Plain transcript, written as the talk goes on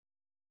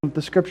The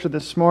scripture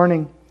this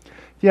morning.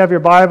 If you have your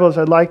Bibles,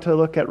 I'd like to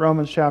look at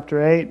Romans chapter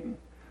 8.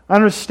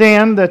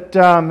 Understand that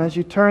as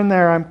you turn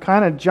there, I'm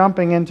kind of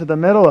jumping into the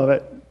middle of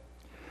it.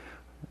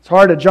 It's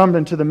hard to jump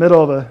into the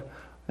middle of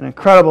an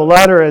incredible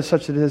letter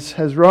such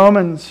as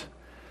Romans.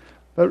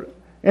 But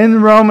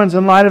in Romans,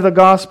 in light of the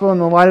gospel, in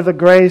the light of the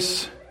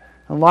grace,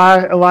 in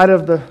light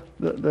of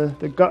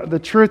the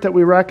truth that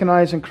we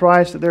recognize in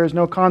Christ, that there is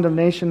no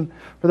condemnation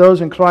for those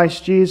in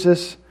Christ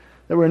Jesus,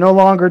 that we're no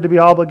longer to be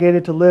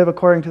obligated to live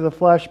according to the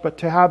flesh, but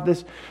to have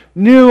this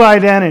new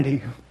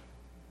identity,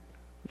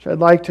 which I'd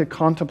like to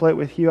contemplate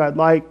with you. I'd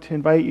like to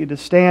invite you to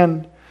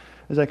stand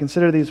as I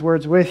consider these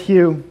words with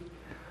you.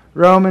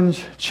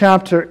 Romans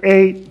chapter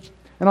 8,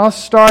 and I'll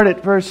start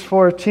at verse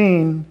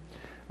 14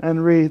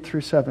 and read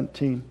through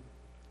 17.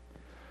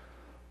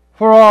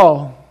 For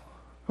all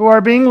who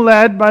are being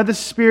led by the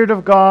Spirit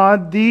of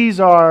God, these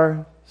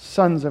are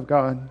sons of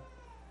God.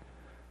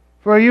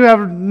 For you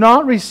have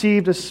not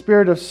received a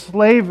spirit of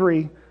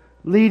slavery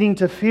leading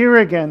to fear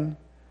again,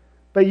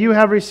 but you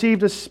have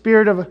received a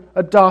spirit of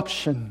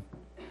adoption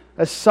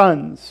as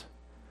sons,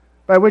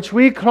 by which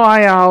we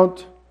cry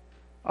out,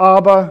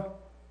 Abba,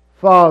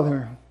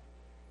 Father.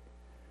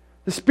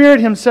 The Spirit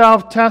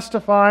Himself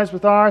testifies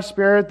with our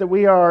spirit that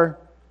we are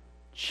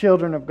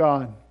children of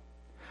God.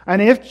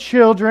 And if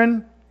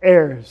children,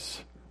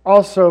 heirs,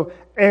 also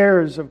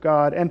heirs of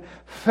God, and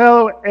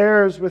fellow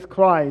heirs with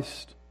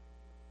Christ,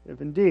 if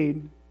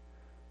indeed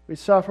we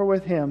suffer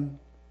with Him,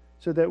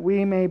 so that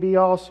we may be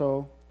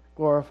also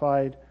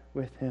glorified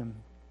with Him.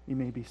 You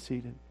may be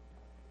seated.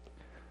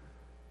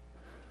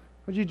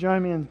 Would you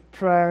join me in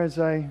prayer as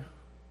I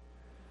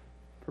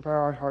prepare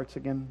our hearts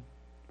again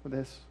for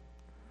this?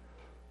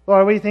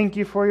 Lord, we thank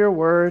You for Your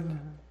Word.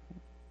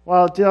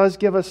 While it does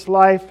give us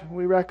life,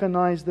 we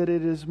recognize that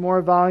it is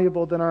more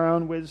valuable than our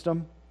own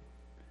wisdom.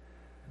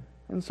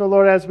 And so,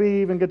 Lord, as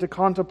we even get to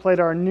contemplate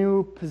our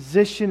new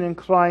position in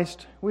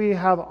Christ, we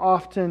have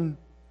often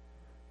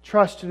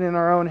trusted in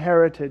our own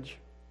heritage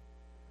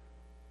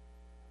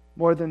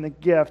more than the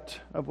gift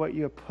of what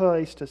You have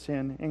placed us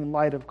in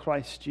light of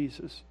Christ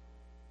Jesus.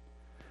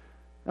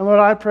 And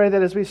Lord, I pray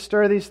that as we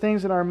stir these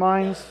things in our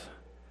minds,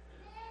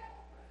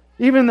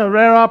 even the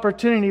rare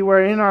opportunity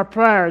where in our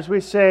prayers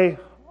we say,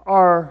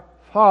 Our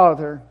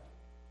Father,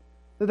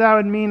 that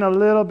would mean a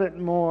little bit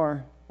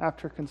more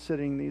after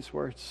considering these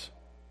words.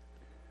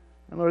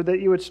 And Lord, that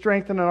You would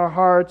strengthen our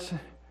hearts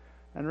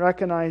and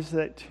recognize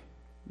that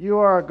You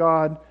are a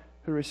God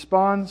who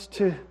responds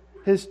to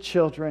His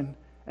children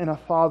in a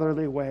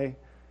fatherly way.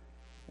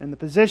 And the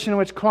position in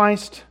which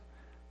Christ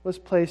was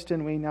placed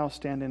in, we now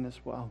stand in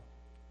as well.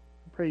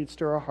 I pray You'd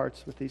stir our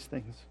hearts with these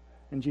things.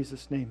 In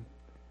Jesus' name,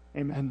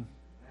 amen.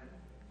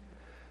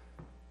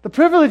 The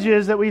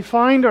privileges that we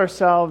find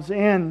ourselves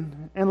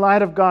in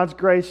light of God's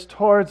grace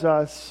towards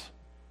us,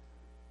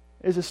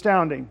 is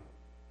astounding.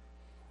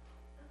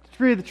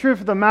 To read the truth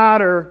of the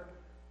matter,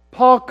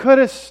 Paul could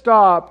have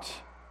stopped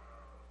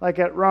like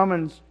at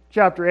Romans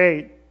chapter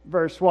 8,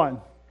 verse 1.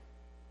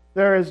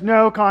 There is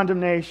no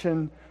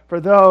condemnation for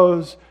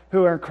those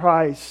who are in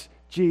Christ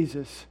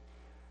Jesus.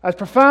 As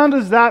profound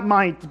as that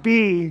might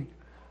be,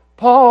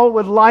 Paul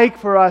would like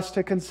for us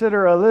to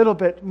consider a little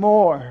bit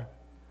more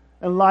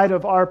in light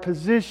of our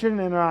position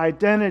and our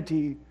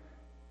identity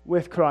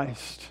with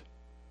Christ.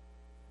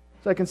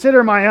 As I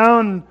consider my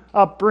own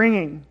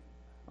upbringing,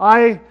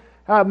 I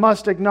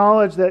must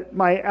acknowledge that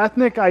my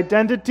ethnic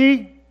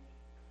identity,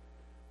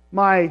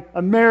 my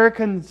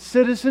American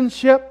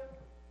citizenship,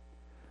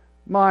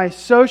 my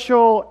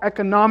social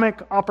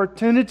economic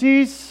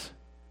opportunities,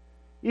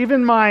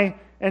 even my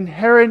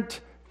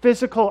inherent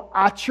physical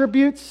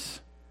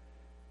attributes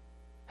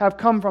have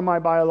come from my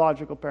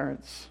biological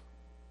parents.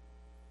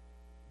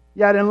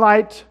 Yet in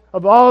light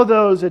of all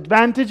those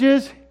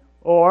advantages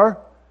or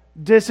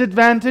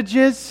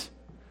disadvantages,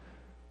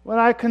 when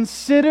I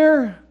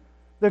consider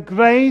the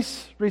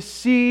grace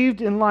received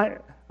in light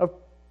of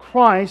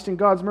Christ and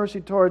God's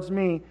mercy towards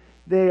me,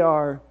 they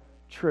are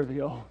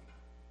trivial.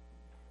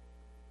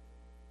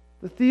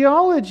 The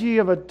theology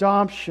of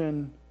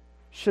adoption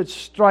should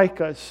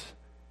strike us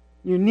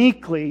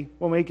uniquely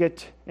when we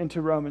get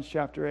into Romans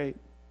chapter 8.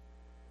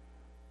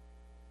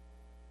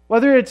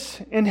 Whether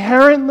it's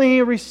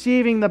inherently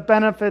receiving the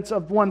benefits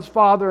of one's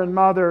father and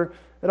mother,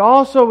 but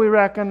also we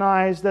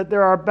recognize that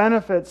there are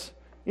benefits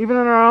even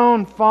in our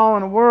own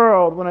fallen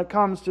world when it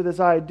comes to this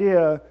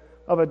idea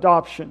of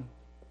adoption.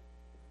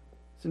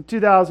 It's in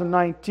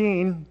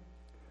 2019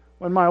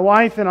 when my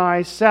wife and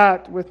I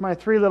sat with my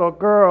 3 little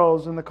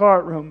girls in the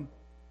courtroom.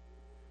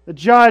 The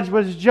judge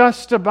was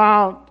just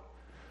about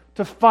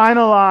to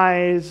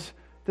finalize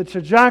the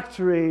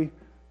trajectory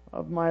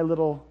of my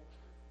little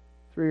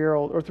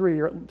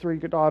 3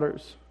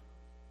 daughters.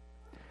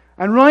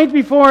 And right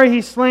before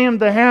he slammed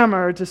the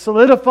hammer to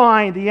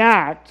solidify the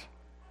act,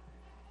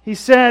 he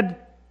said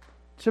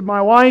to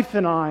my wife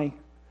and I,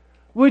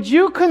 would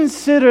you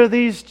consider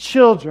these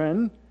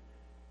children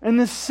in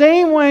the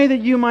same way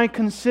that you might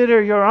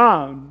consider your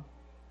own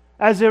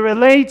as it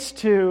relates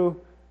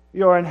to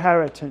your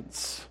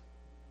inheritance?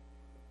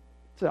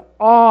 It's an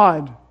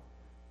odd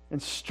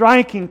and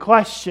striking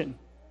question.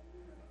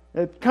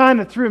 It kind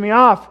of threw me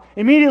off.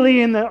 Immediately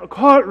in the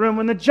courtroom,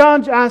 when the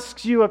judge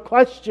asks you a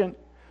question,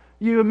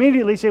 you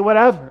immediately say,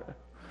 whatever,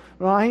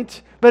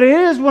 right? But it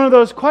is one of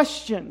those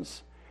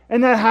questions,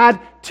 and that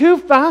had two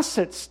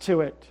facets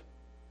to it.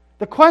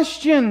 The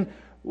question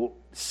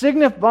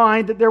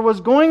signified that there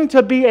was going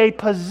to be a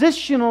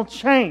positional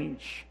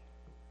change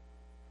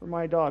for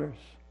my daughters.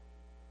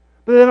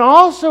 But then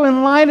also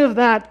in light of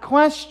that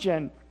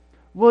question,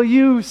 will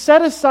you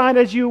set aside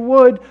as you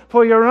would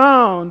for your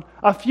own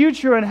a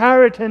future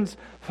inheritance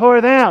for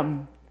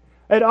them?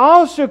 It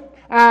also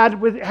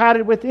had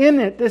within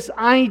it this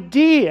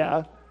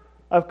idea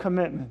of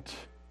commitment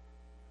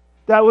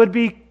that would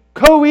be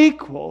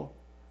co-equal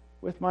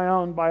with my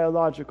own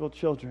biological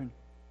children.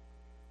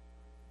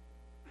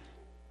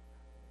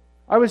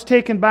 I was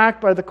taken back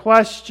by the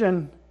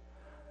question,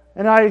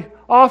 and I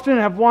often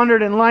have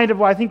wondered in light of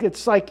what I think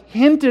it's like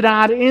hinted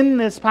at in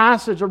this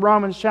passage of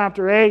Romans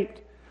chapter 8.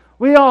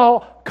 We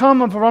all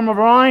come from a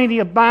variety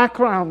of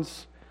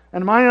backgrounds,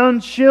 and my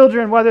own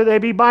children, whether they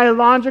be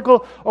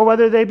biological or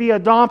whether they be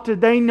adopted,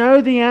 they know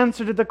the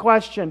answer to the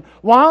question.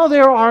 While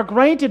there are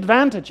great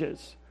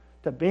advantages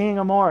to being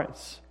a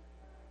Morris,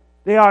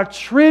 they are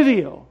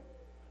trivial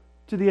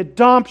to the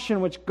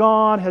adoption which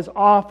God has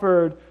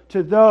offered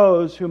to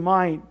those who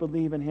might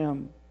believe in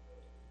Him.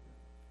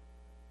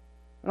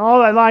 And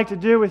all I'd like to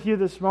do with you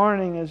this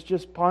morning is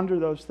just ponder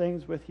those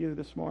things with you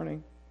this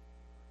morning.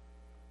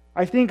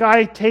 I think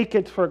I take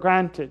it for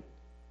granted.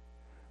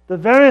 The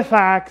very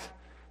fact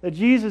that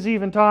Jesus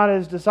even taught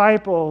His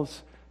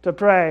disciples to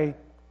pray,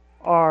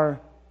 Our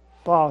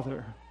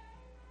Father.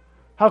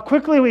 How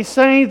quickly we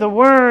say the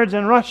words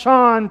and rush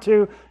on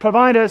to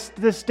provide us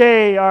this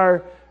day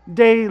our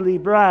daily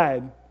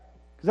bread.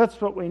 Because that's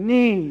what we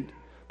need.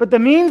 But the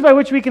means by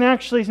which we can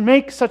actually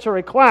make such a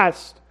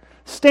request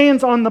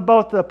stands on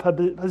both the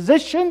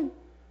position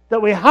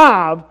that we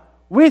have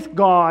with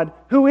God,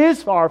 who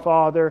is our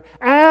Father,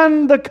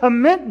 and the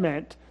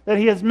commitment that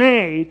He has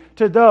made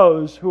to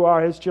those who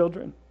are His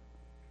children.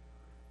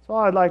 So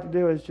all I'd like to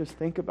do is just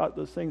think about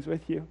those things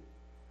with you.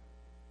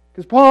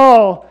 Because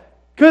Paul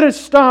could have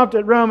stopped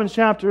at Romans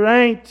chapter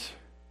 8,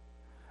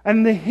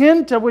 and the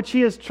hint of which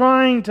he is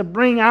trying to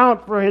bring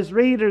out for his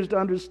readers to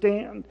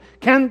understand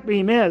can't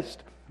be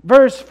missed.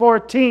 Verse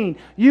 14,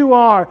 you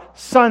are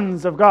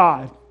sons of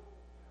God.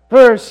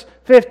 Verse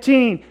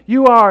 15,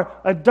 you are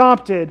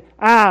adopted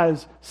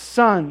as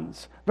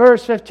sons.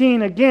 Verse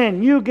 15,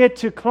 again, you get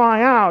to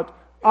cry out,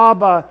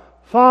 Abba,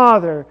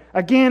 Father.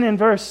 Again in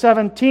verse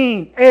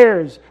 17,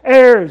 heirs,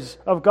 heirs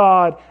of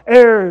God,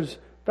 heirs,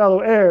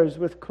 fellow heirs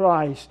with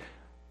Christ.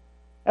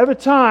 Every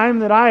time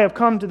that I have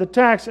come to the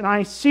text and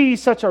I see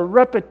such a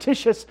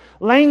repetitious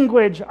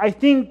language, I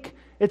think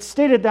it's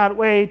stated that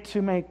way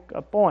to make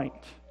a point.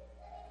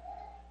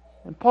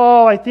 And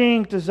Paul, I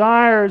think,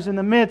 desires in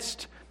the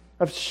midst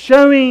of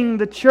showing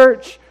the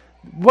church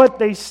what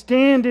they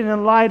stand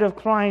in light of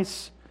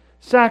Christ's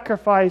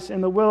sacrifice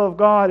and the will of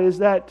God is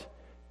that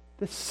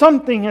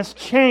something has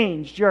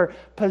changed. Your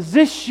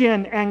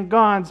position and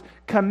God's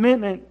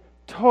commitment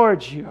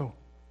towards you.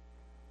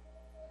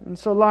 And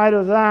so in light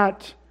of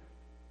that,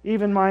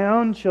 even my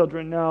own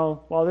children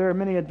know, while there are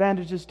many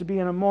advantages to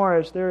being a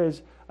Morris, there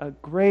is a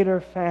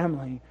greater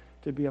family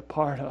to be a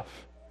part of.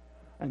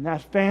 And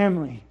that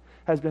family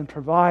has been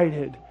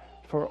provided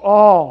for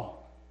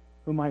all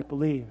who might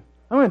believe.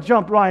 I'm going to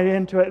jump right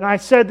into it. And I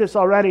said this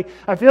already.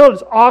 I feel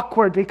it's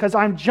awkward because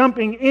I'm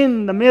jumping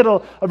in the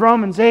middle of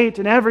Romans 8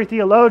 and every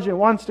theologian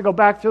wants to go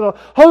back through the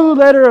whole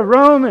letter of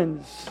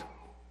Romans.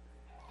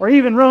 Or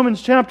even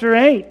Romans chapter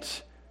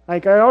 8.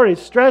 Like I already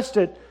stressed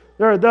it.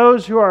 There are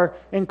those who are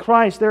in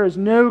Christ. There is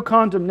no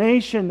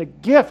condemnation. The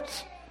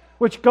gifts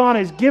which God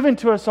has given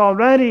to us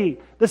already.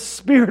 The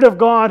Spirit of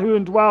God who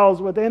indwells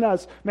within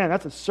us. Man,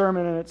 that's a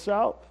sermon in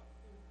itself.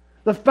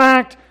 The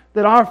fact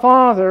that our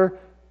Father,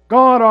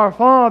 God our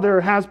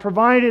Father, has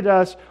provided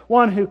us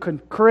one who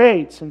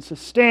creates and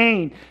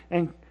sustains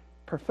and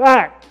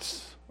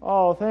perfects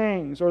all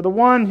things. Or the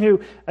one who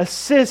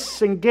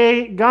assists and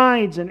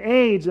guides and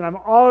aids. And I'm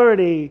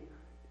already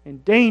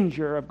in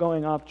danger of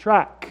going off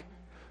track.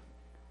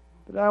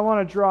 But I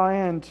want to draw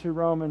into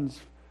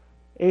Romans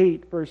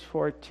 8, verse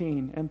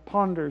 14, and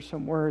ponder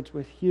some words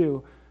with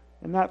you.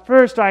 And that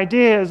first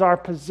idea is our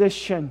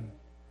position.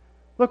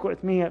 Look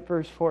with me at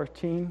verse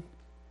 14.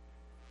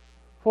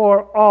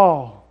 For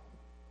all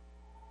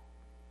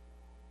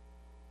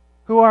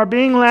who are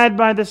being led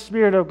by the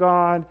Spirit of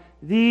God,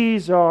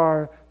 these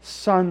are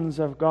sons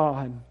of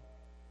God.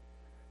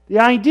 The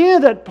idea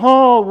that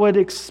Paul would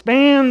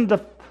expand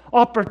the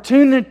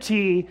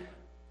opportunity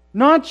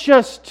not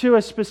just to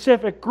a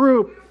specific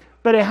group,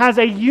 but it has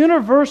a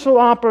universal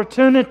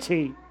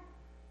opportunity.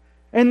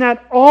 And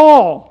that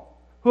all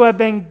who have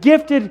been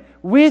gifted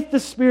with the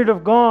Spirit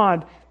of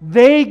God,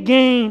 they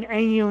gain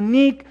a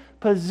unique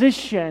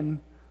position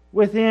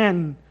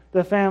within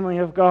the family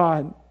of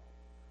God.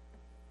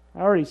 I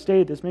already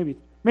stated this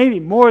maybe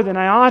more than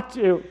I ought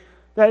to,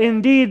 that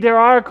indeed there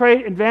are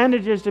great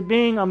advantages to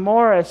being a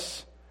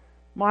Morris,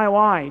 my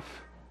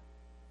wife.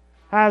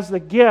 has the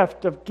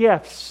gift of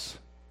gifts.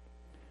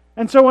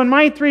 And so when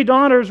my 3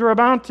 daughters were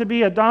about to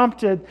be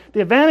adopted,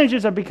 the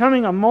advantages of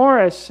becoming a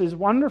Morris is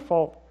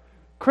wonderful.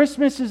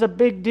 Christmas is a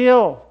big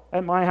deal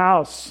at my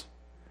house.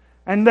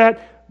 And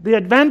that the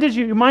advantage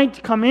you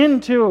might come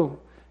into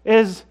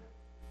is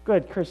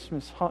good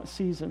Christmas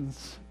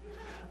seasons.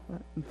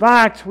 In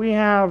fact, we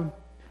have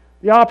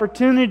the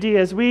opportunity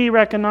as we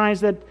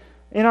recognize that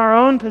in our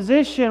own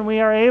position we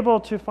are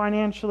able to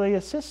financially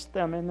assist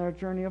them in their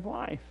journey of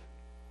life.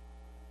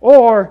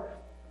 Or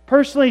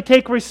personally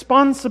take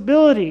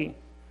responsibility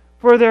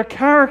for their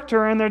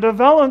character and their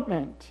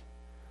development.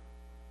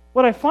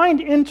 What I find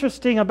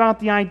interesting about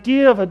the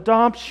idea of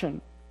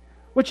adoption,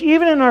 which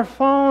even in our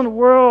fallen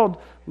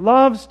world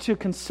loves to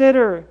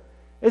consider,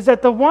 is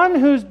that the one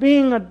who's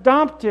being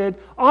adopted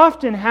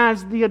often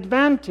has the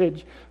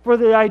advantage. For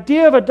the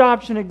idea of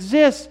adoption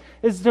exists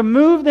is to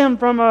move them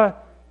from a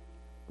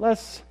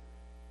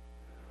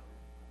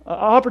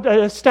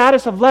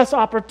status of less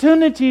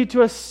opportunity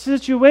to a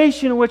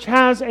situation which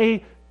has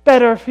a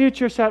better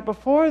future set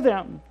before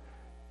them.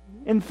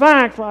 In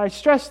fact, I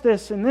stress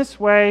this in this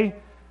way,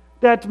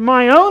 that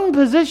my own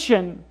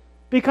position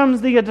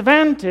becomes the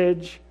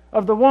advantage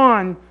of the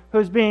one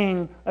who's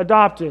being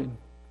adopted.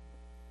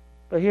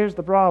 But here's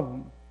the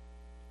problem.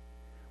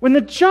 When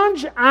the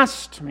judge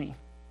asked me,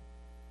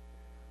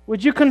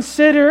 would you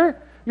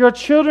consider your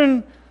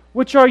children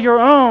which are your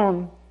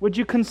own, would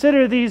you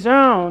consider these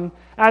own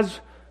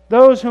as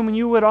those whom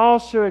you would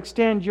also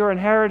extend your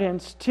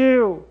inheritance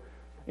to?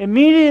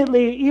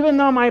 Immediately, even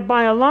though my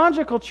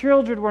biological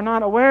children were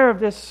not aware of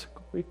this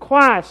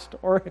request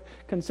or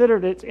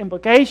considered its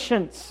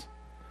implications,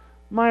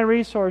 my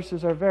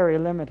resources are very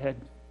limited.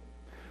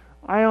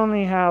 I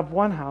only have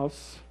one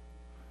house.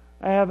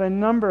 I have a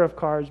number of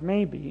cars,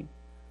 maybe.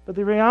 But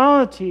the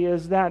reality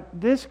is that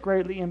this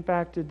greatly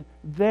impacted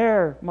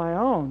my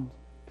own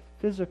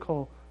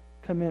physical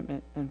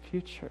commitment and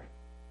future.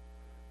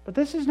 But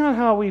this is not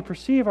how we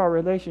perceive our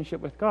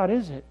relationship with God,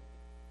 is it?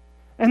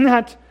 And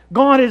that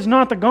God is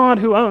not the God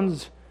who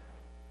owns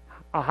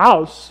a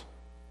house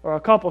or a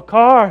couple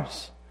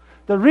cars.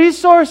 The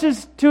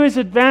resources to His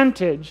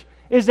advantage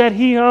is that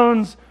He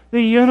owns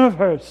the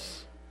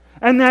universe.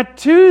 And that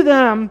to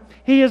them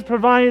He has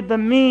provided the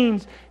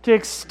means to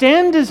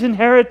extend His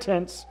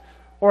inheritance,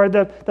 or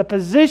the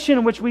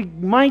position which we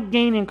might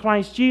gain in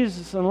Christ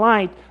Jesus in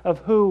light of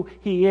who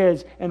He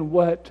is and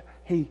what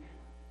He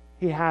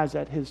has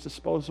at His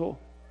disposal.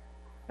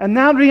 And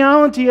that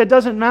reality, it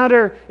doesn't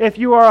matter if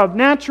you are of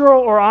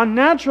natural or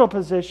unnatural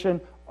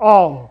position,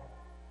 all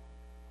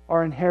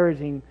are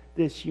inheriting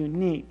this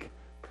unique,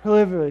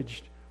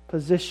 privileged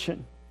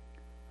position.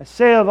 I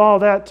say of all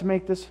that to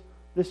make this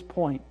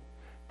point.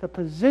 The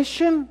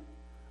position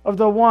of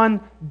the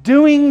one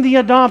doing the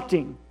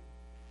adopting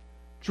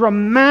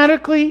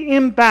dramatically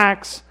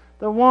impacts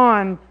the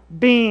one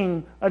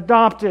being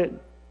adopted.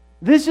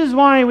 This is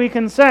why we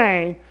can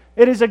say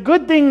it is a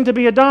good thing to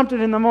be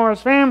adopted in the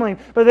Morris family,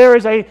 but there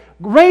is a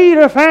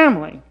greater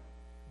family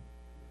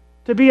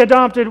to be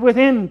adopted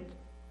within.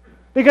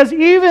 Because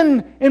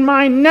even in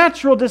my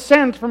natural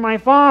descent from my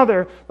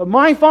father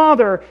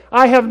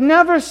I have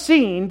never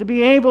seen to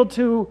be able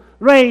to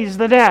raise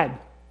the dead.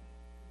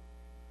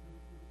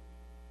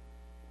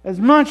 As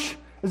much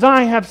as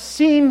I have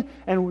seen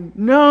and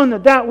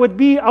known that would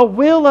be a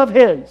will of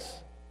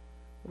His,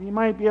 He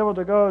might be able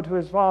to go to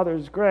his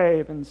father's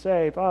grave and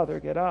say, "Father,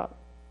 get up."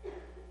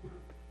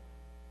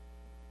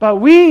 But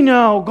we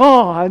know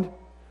God,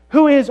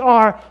 who is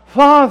our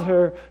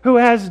Father, who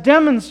has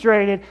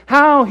demonstrated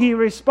how He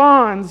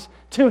responds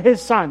to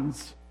His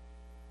sons,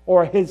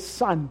 or His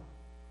Son.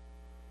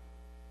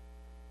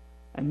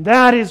 And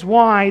that is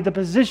why the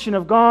position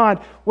of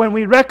God, when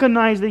we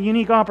recognize the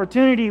unique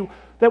opportunity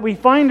that we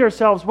find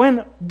ourselves,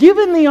 when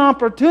given the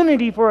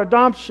opportunity for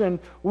adoption,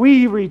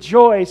 we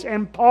rejoice.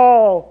 And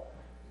Paul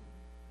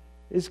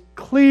is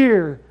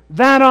clear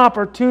that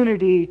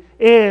opportunity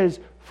is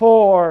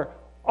for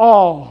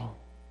all.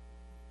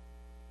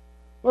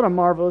 What a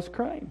marvelous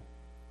claim.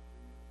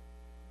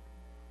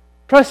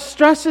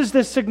 Stresses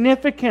the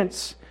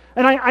significance.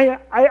 And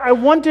I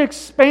want to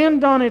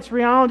expand on its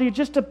reality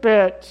just a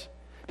bit,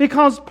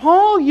 because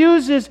Paul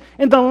uses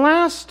in the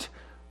last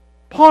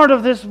part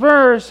of this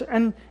verse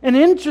an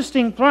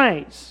interesting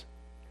phrase.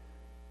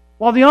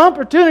 While the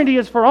opportunity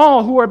is for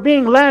all who are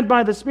being led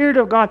by the Spirit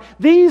of God,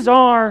 these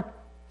are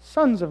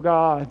sons of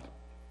God.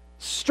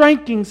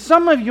 Striking.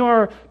 Some of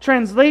your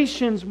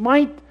translations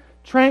might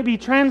be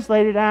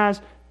translated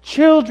as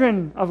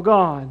children of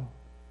God.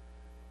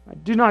 I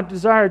do not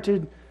desire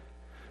to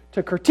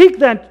critique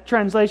that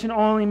translation,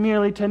 only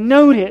merely to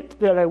note it,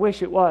 that I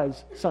wish it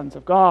was sons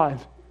of God.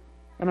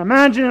 And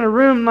imagine in a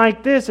room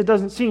like this, it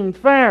doesn't seem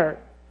fair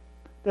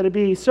that it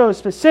be so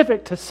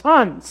specific to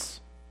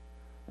sons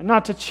and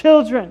not to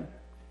children.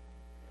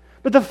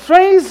 But the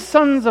phrase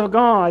sons of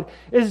God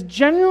is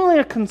generally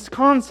a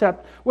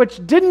concept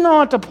which did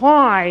not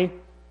apply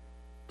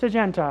to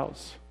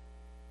Gentiles.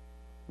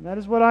 And that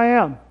is what I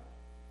am.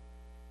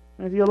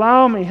 And if you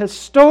allow me,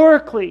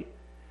 historically,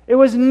 it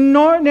was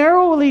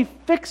narrowly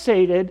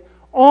fixated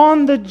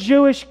on the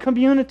Jewish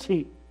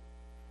community.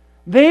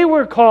 They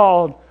were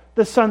called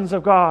the sons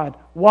of God.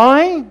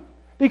 Why?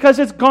 Because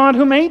it's God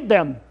who made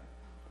them.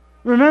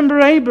 Remember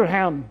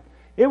Abraham.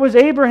 It was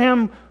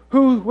Abraham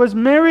who was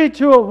married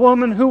to a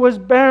woman who was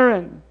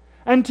barren.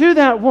 And to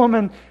that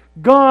woman,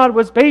 God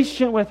was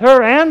patient with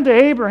her and to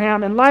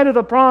Abraham in light of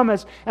the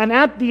promise. And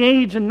at the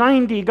age of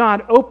 90,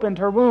 God opened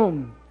her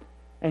womb.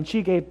 And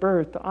she gave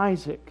birth to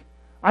Isaac.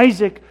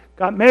 Isaac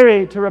got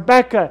married to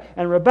Rebekah,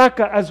 and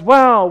Rebekah as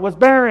well was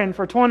barren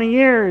for 20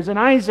 years. And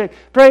Isaac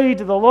prayed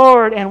to the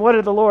Lord, and what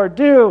did the Lord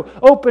do?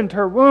 Opened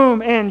her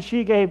womb, and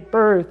she gave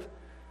birth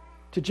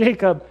to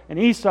Jacob and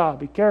Esau.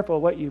 Be careful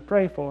what you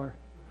pray for.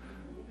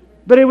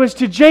 But it was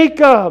to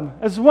Jacob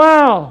as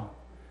well,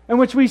 in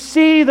which we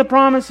see the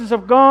promises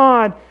of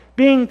God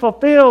being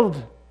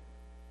fulfilled,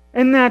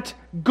 and that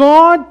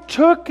God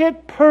took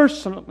it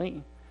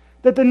personally,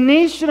 that the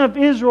nation of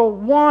Israel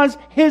was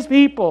His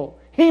people.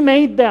 He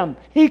made them.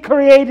 He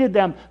created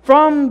them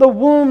from the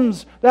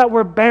wombs that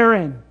were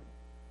barren.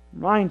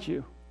 Mind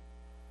you,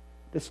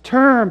 this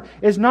term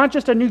is not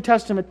just a New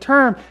Testament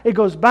term. It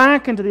goes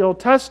back into the Old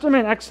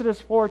Testament,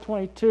 Exodus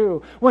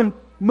 4:22. When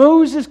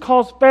Moses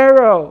calls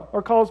Pharaoh,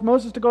 or calls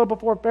Moses to go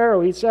before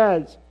Pharaoh, he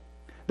says,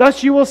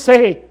 "Thus you will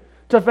say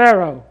to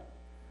Pharaoh,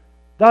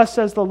 thus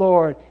says the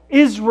Lord,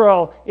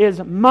 Israel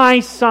is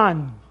my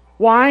son."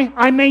 Why?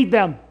 I made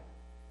them.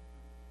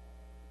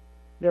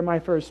 They're my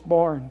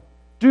firstborn.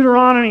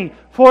 Deuteronomy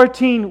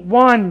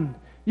 14:1.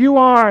 You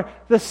are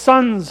the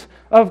sons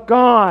of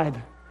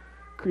God.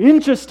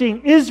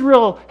 Interesting.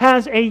 Israel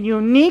has a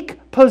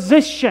unique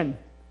position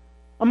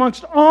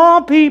amongst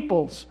all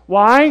peoples.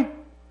 Why?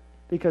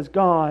 Because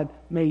God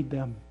made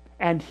them.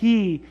 And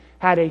He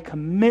had a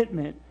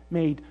commitment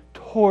made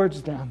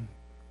towards them.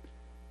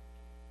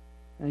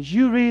 As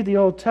you read the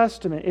Old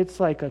Testament, it's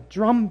like a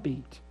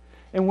drumbeat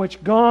in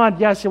which God,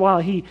 yes, while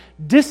He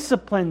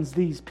disciplines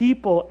these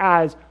people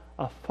as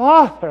a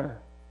father.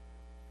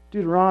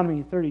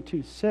 Deuteronomy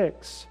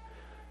 32:6.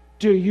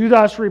 Do you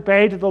thus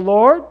repay to the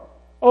Lord,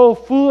 O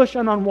foolish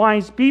and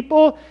unwise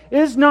people?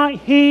 Is not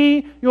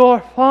He your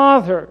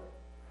Father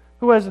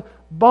who has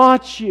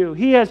bought you?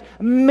 He has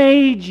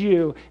made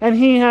you, and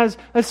He has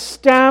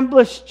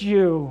established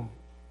you.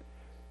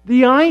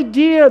 The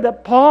idea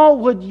that Paul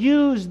would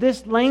use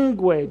this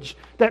language,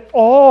 that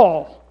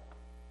all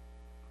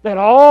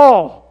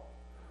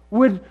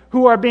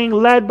who are being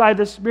led by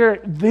the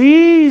Spirit,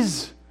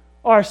 these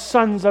are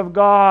sons of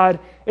God,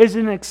 is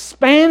an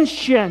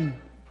expansion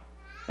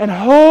and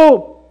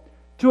hope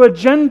to a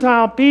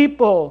Gentile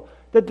people,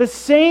 that the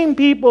same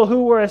people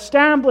who were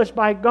established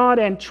by God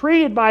and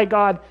treated by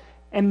God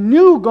and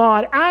knew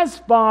God as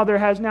Father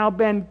has now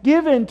been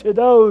given to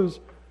those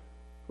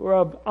who are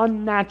of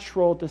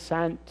unnatural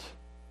descent,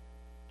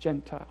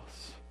 Gentiles.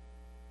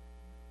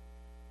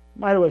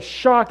 Might have was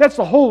shocked. That's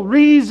the whole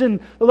reason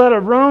the letter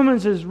of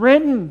Romans is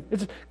written.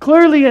 It's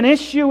clearly an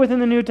issue within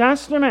the New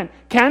Testament.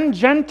 Can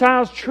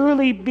Gentiles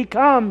truly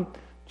become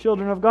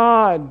children of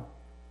God?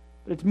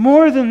 But it's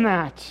more than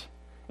that.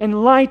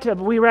 In light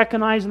of, we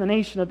recognize in the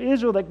nation of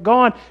Israel that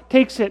God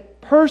takes it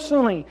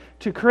personally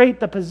to create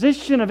the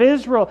position of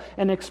Israel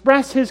and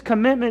express His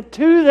commitment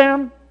to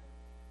them.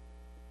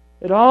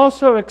 It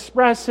also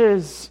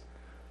expresses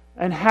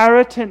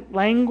inheritant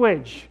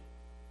language.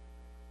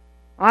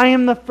 I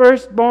am the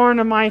firstborn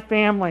of my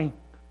family.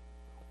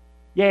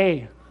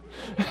 Yay.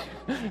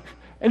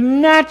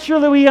 And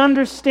naturally we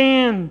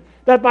understand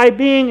that by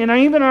being, and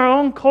even our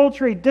own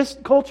culture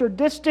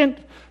distant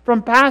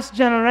from past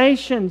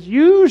generations,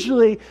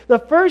 usually the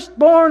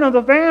firstborn of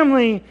the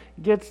family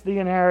gets the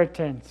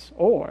inheritance,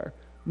 or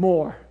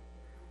more.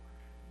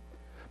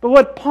 But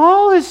what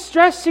Paul is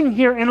stressing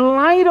here, in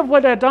light of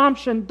what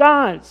adoption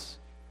does,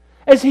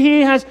 is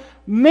he has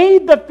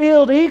made the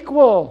field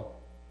equal.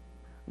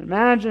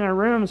 Imagine a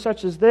room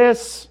such as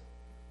this.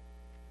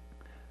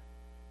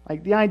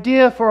 Like, the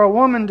idea for a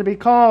woman to be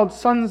called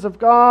sons of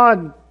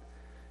God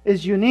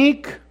is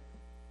unique.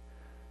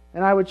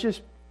 And I would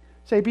just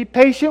say, be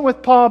patient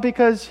with Paul,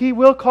 because he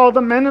will call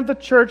the men of the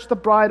church the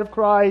bride of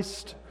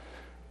Christ.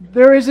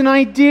 There is an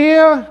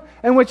idea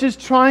and which is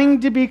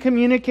trying to be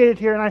communicated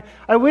here. And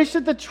I wish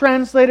that the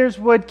translators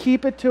would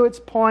keep it to its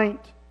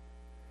point.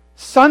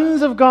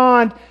 Sons of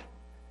God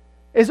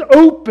is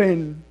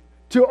open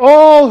to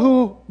all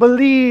who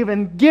believe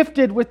and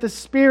gifted with the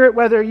Spirit,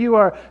 whether you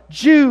are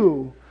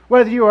Jew,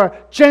 whether you are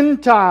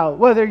Gentile,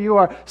 whether you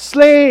are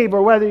slave,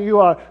 or whether you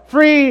are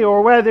free,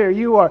 or whether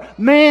you are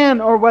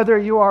man, or whether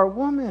you are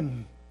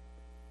woman.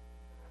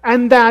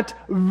 And that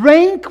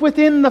rank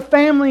within the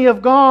family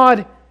of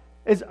God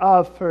is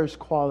of first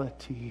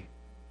quality.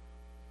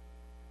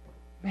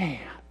 Man,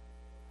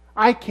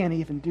 I can't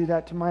even do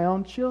that to my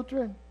own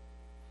children.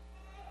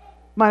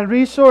 My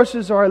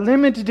resources are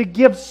limited to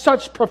give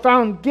such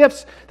profound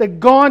gifts that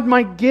God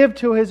might give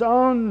to His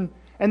own,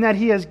 and that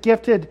He has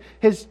gifted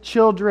His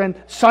children,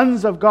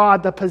 sons of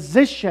God, the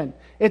position.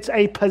 It's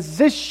a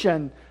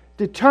position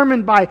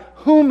determined by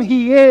whom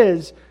He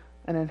is,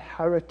 an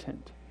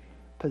inheritant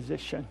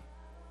position,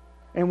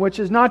 and which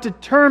is not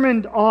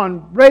determined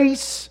on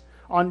race,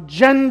 on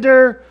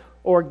gender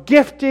or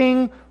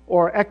gifting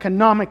or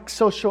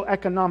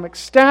socioeconomic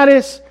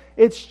status.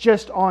 It's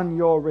just on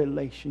your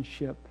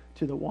relationship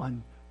to the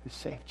one who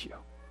saved you.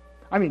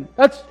 I mean,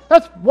 that's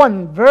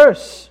one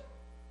verse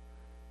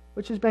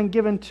which has been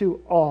given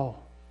to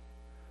all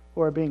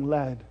who are being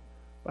led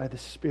by the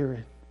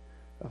Spirit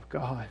of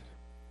God.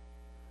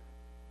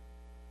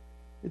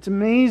 It's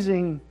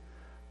amazing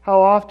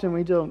how often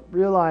we don't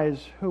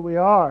realize who we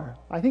are.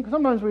 I think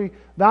sometimes we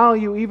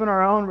value even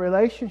our own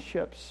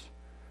relationships.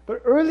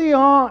 But early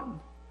on,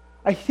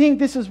 I think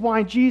this is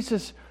why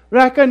Jesus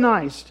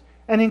recognized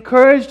and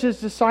encouraged His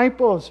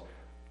disciples.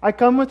 I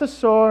come with a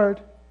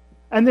sword,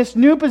 and this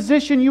new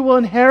position you will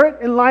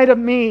inherit in light of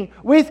me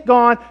with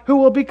God, who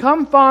will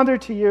become Father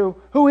to you,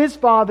 who is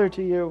Father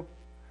to you.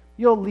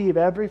 You'll leave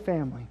every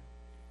family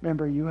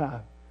member you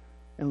have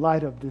in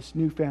light of this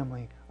new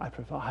family I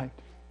provide.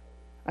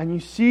 And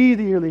you see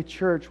the early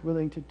church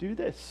willing to do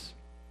this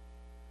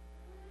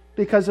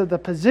because of the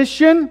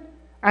position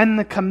and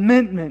the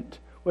commitment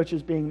which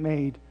is being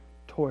made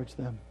towards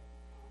them.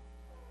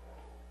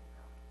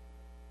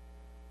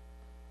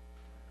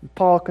 And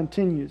Paul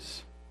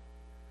continues,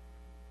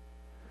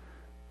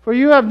 "For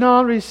you have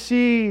not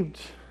received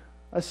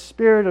a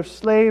spirit of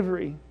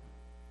slavery,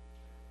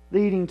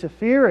 leading to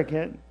fear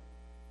again.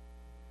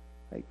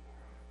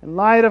 In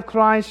light of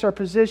Christ, our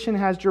position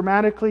has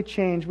dramatically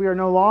changed. We are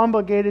no longer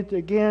obligated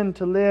again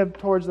to live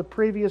towards the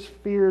previous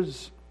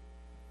fears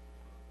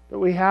that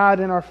we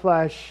had in our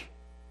flesh,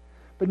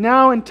 but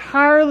now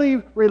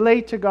entirely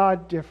relate to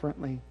God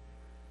differently."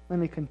 Let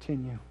me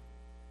continue.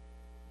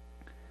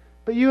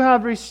 "But you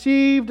have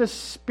received a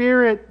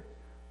spirit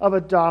of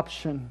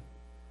adoption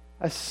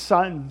as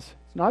sons."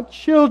 It's not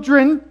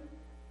children,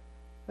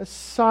 as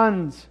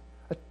sons,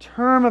 a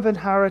term of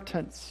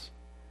inheritance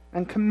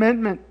and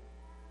commitment,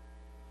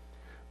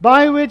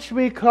 by which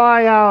we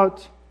cry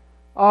out,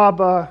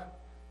 "Abba,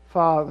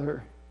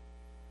 Father."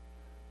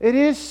 It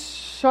is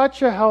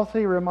such a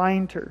healthy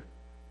reminder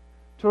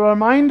to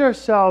remind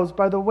ourselves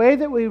by the way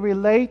that we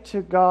relate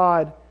to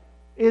God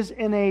is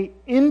in an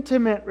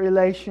intimate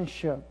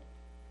relationship.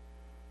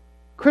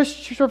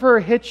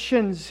 Christopher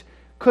Hitchens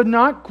could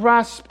not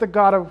grasp the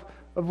God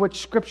of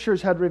which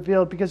Scriptures had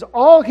revealed because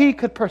all he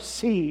could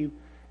perceive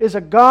is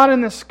a God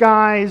in the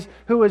skies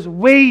who is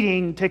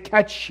waiting to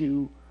catch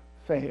you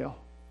fail.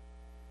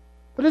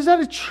 But is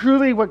that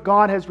truly what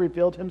God has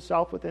revealed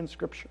Himself within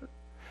Scripture?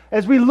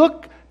 As we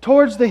look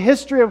towards the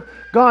history of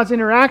God's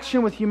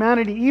interaction with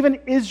humanity, even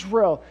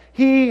Israel,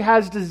 He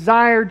has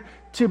desired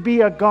to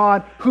be a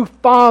God who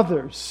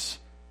fathers.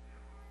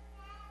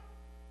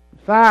 In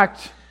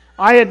fact,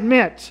 I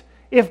admit,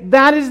 if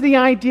that is the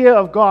idea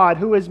of God,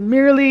 who is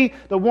merely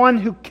the one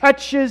who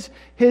catches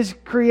His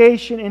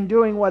creation in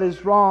doing what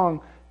is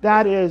wrong,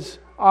 that is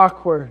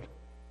awkward.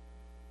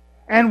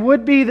 And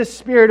would be the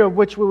spirit of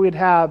which we would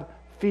have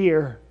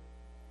fear.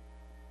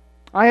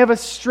 I have a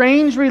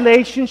strange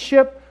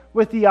relationship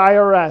with the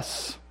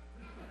IRS.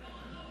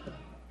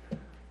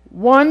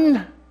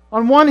 On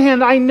one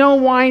hand, I know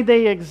why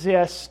they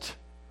exist.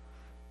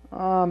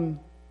 To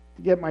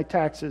get my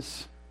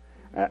taxes.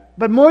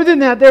 But more than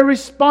that, they're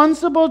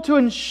responsible to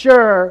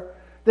ensure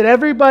that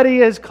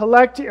everybody is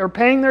collecting or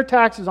paying their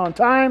taxes on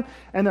time,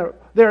 and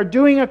they're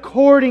doing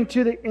according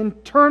to the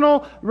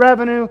Internal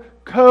Revenue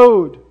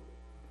Code.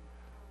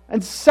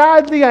 And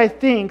sadly, I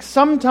think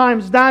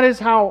sometimes that is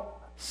how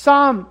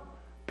some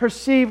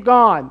perceive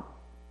God.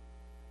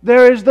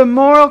 There is the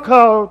moral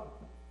code,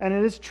 and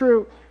it is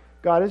true.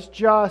 God is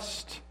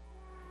just.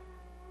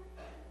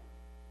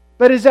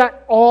 But is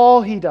that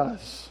all He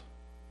does?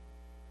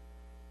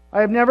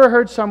 I have never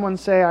heard someone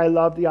say, "I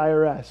love the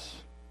IRS."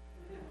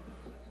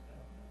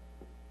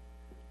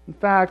 In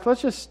fact,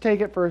 let's just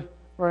take it for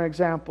an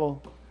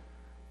example.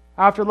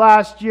 After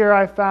last year,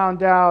 I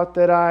found out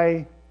that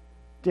I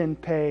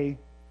didn't pay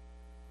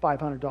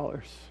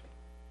 $500.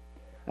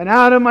 And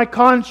out of my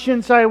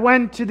conscience, I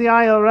went to the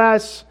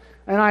IRS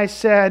and I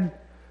said,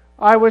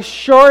 "I was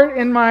short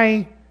in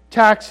my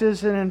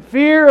taxes, and in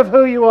fear of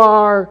who you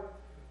are,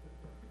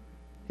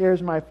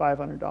 here's my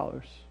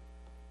 $500.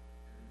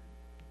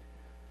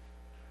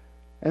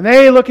 And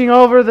they, looking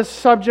over the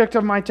subject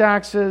of my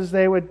taxes,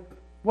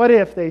 what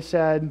if they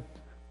said,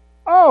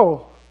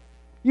 "Oh,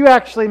 you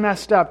actually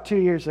messed up 2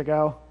 years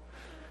ago.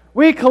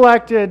 You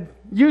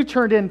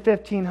turned in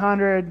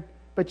 $1,500,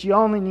 but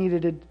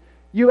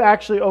you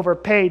actually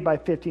overpaid by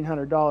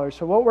 $1,500.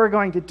 So what we're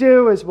going to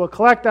do is we'll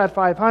collect that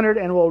 $500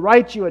 and we'll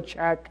write you a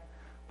check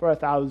for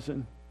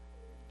 $1,000.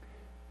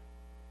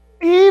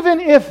 Even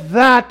if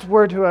that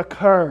were to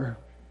occur,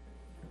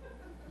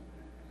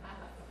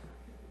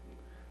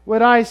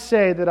 would I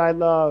say that I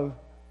love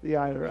the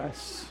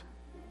IRS?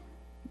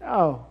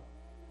 No.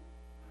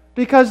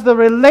 Because the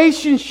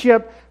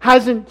relationship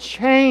hasn't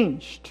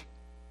changed.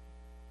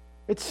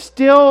 It's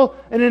still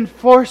an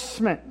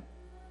enforcement.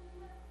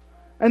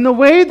 And the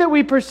way that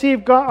we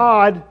perceive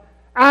God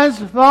as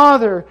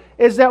Father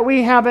is that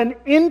we have an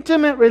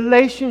intimate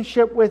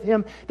relationship with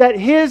Him, that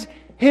His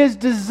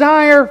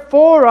desire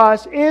for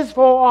us is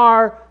for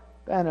our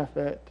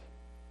benefit.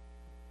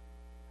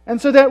 And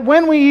so that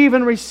when we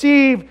even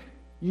receive,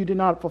 you did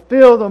not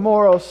fulfill the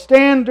moral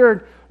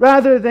standard,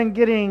 rather than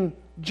getting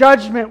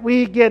judgment,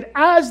 we get,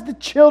 as the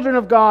children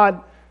of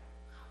God,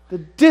 the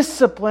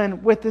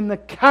discipline within the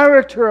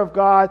character of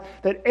God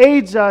that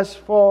aids us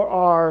for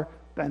our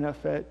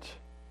benefit.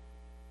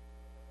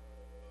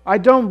 I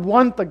don't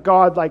want the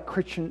God like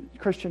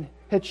Christian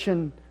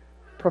Hitchin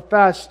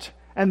professed.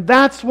 And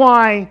that's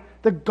why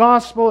the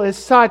gospel is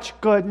such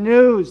good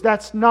news.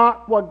 That's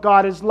not what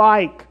God is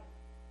like.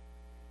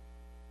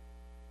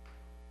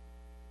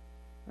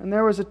 And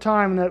there was a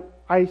time that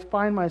I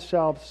find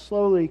myself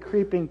slowly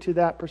creeping to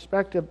that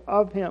perspective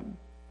of Him.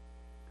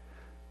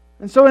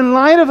 And so in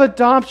light of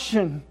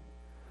adoption,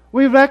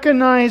 we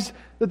recognize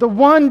that the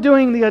one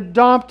doing the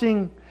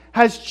adopting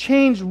has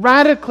changed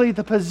radically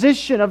the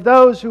position of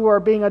those who are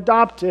being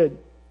adopted.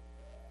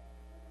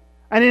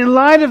 And in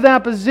light of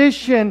that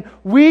position,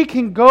 we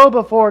can go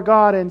before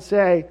God and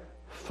say,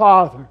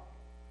 Father,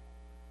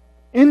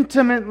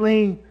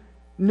 intimately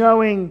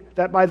knowing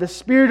that by the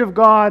Spirit of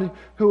God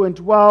who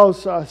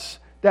indwells us,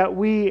 that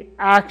we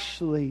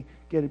actually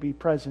get to be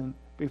present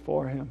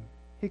before Him.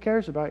 He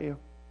cares about you.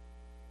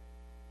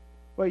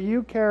 What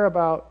you care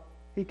about,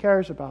 He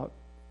cares about.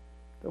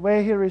 The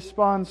way He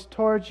responds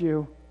towards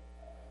you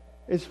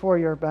is for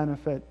your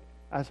benefit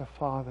as a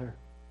father.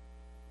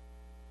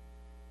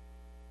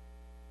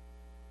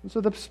 And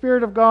so the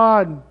Spirit of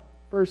God,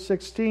 verse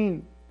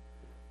 16,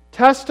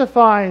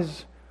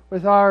 testifies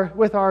with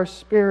our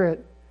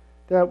spirit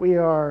that we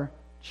are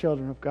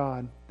children of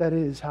God. That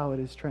is how it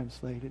is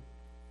translated.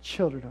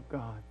 Children of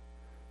God.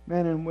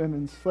 Men and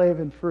women, slave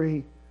and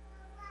free,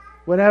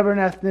 whatever an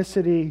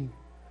ethnicity,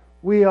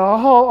 we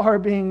all are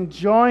being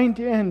joined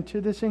into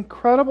this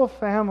incredible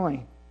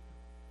family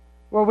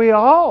where we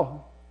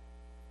all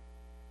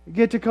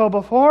get to go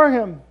before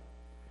Him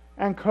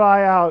and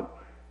cry out,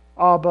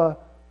 Abba,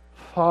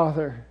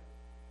 Father.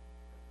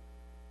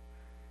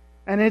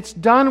 And it's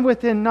done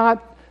within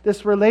not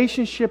this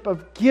relationship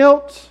of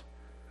guilt,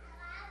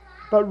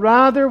 but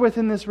rather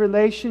within this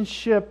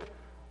relationship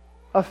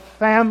of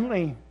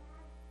family.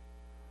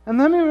 And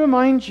let me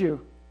remind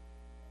you,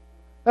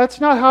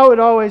 that's not how it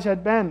always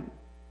had been.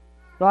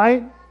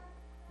 Right?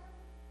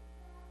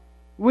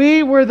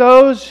 We were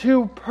those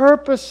who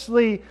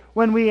purposely,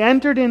 when we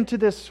entered into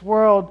this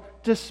world,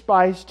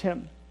 despised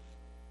Him.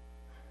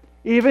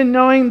 Even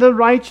knowing the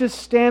righteous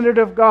standard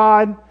of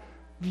God,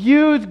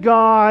 viewed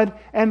God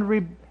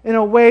in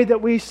a way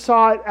that we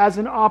saw it as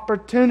an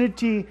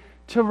opportunity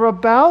to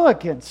rebel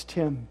against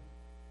Him.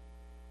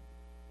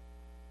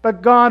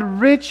 But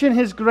God, rich in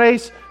His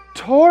grace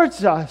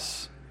towards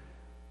us,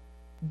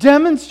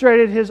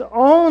 demonstrated His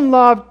own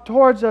love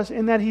towards us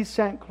in that He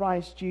sent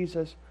Christ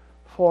Jesus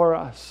for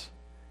us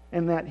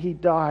and that He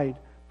died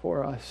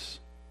for us.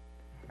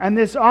 And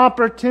this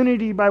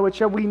opportunity by which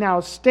we now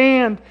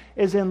stand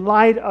is in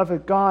light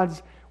of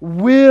God's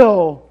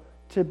will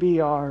to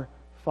be our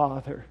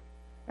Father.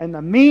 And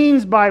the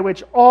means by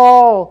which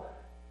all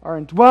are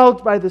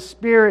indwelt by the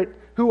Spirit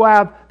who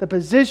have the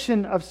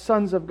position of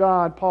sons of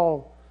God.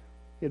 Paul,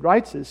 he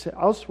writes this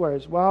elsewhere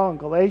as well in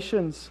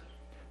Galatians,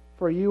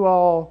 for you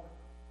all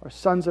are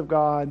sons of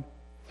God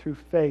through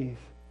faith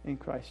in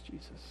Christ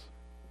Jesus.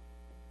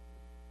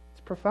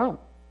 It's profound.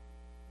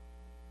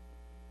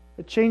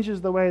 It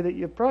changes the way that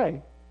you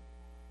pray.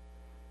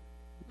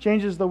 It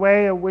changes the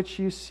way in which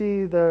you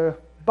see the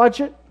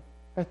budget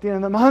at the end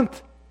of the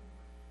month.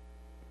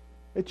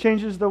 It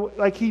changes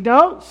like He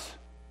knows.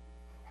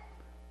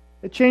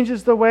 It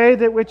changes the way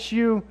that which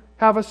you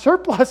have a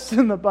surplus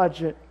in the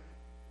budget.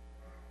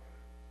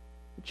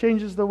 It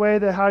changes the way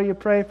that how you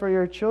pray for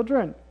your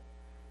children.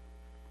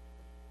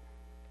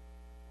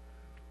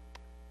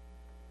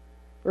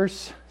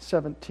 Verse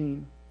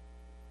 17.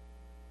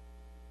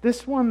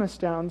 This one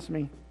astounds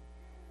me.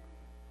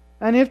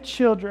 And if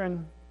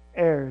children,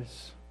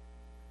 heirs.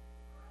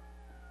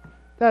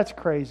 That's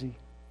crazy.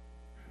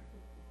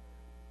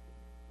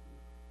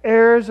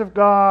 Heirs of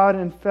God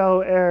and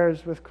fellow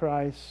heirs with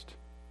Christ,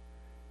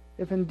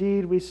 if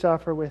indeed we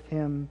suffer with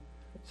Him,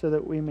 so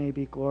that we may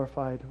be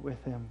glorified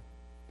with Him.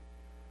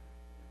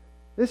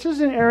 This is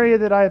an area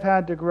that I've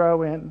had to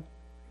grow in.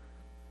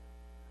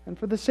 And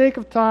for the sake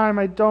of time,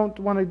 I don't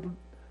want to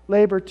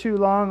labor too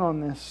long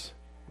on this.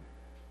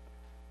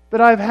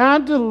 But I've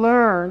had to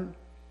learn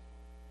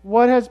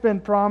what has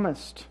been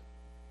promised.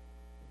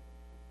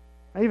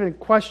 I even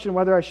question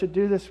whether I should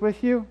do this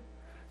with you,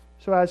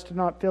 so as to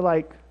not feel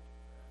like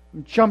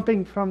I'm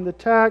jumping from the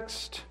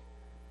text.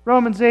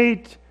 Romans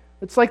 8,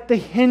 it's like the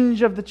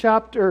hinge of the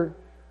chapter.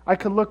 I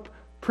could look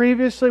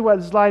previously what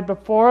has lied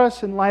before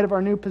us in light of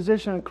our new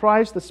position in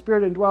Christ. The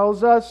Spirit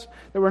indwells us,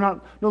 that we're no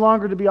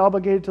longer to be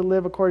obligated to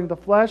live according to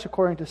the flesh,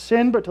 according to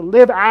sin, but to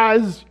live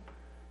as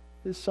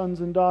His sons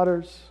and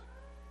daughters.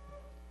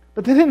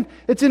 But then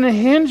it's in a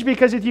hinge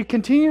because if you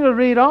continue to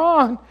read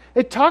on,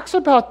 it talks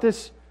about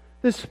this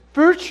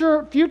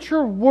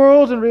future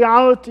world and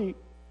reality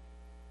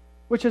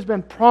which has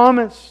been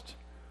promised,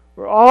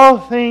 where all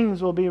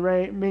things will be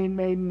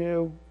made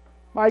new.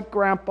 My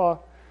grandpa,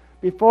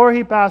 before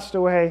he passed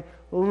away,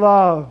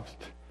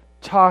 loved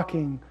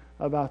talking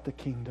about the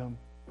kingdom.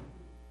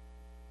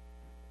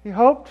 He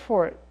hoped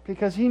for it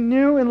because he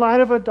knew in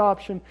light of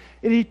adoption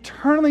it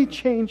eternally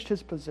changed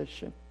his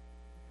position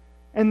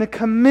and the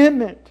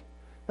commitment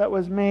that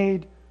was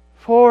made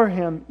for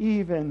him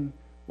even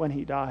when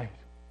he died.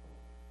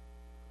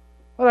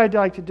 What I'd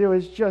like to do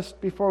is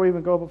just, before we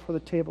even go before the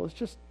table, is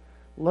just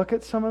look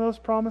at some of those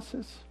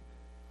promises.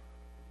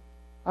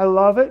 I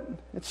love it.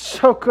 It's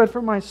so good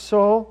for my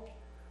soul.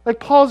 Like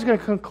Paul's going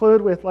to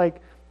conclude with,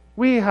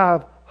 we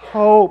have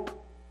hope.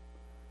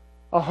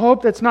 A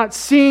hope that's not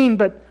seen,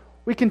 but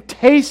we can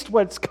taste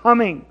what's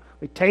coming.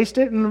 We taste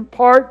it in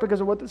part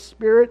because of what the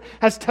Spirit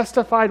has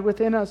testified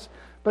within us.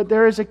 But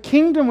there is a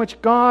kingdom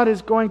which God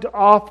is going to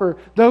offer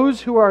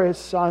those who are His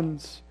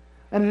sons.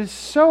 And it is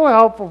so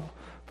helpful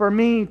for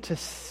me to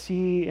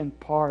see in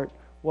part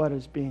what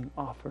is being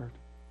offered.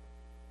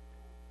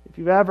 If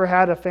you've ever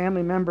had a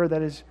family member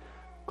that is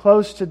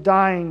close to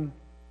dying,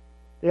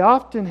 they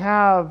often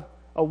have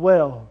a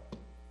will.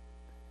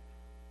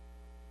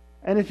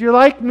 And if you're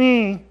like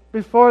me,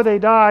 before they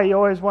die, you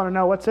always want to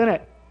know what's in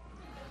it.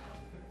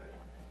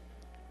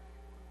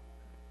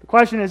 The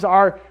question is,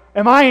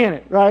 am I in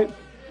it, right?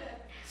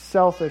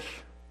 Selfish.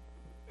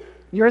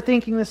 You're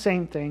thinking the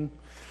same thing.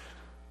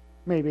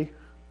 Maybe.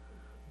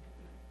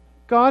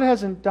 God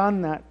hasn't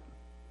done that.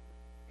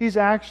 He's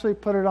actually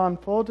put it on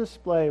full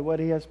display, what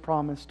He has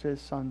promised to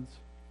His sons.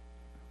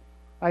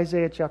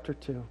 Isaiah chapter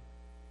 2.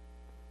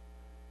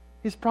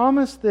 He's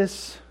promised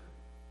this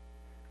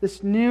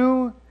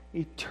new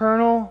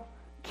eternal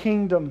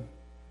kingdom.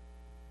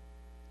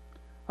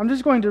 I'm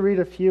just going to read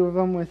a few of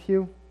them with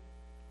you.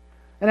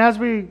 And as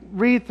we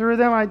read through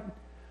them, I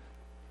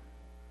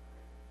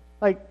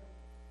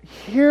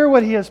hear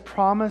what He has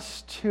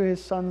promised to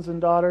His sons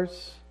and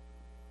daughters.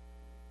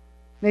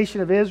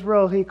 Nation of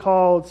Israel He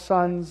called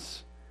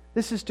sons.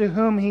 This is to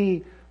whom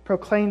He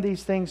proclaimed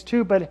these things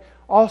too. But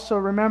also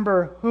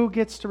remember, who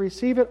gets to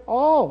receive it?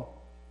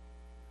 All.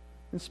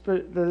 The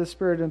Spirit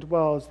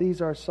indwells.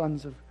 These are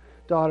sons of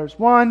daughters.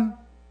 One,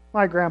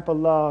 my grandpa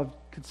loved,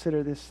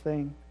 consider this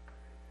thing.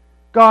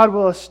 God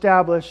will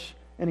establish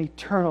an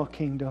eternal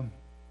kingdom.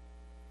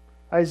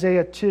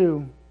 Isaiah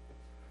 2,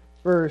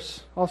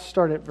 I'll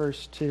start at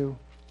verse 2.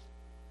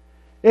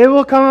 It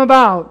will come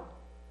about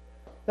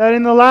that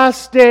in the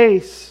last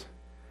days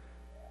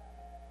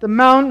the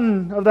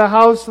mountain of the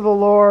house of the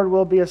Lord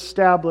will be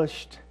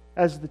established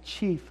as the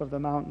chief of the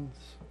mountains.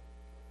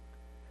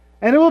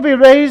 And it will be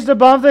raised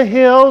above the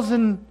hills,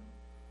 and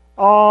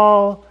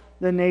all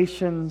the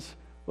nations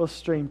will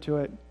stream to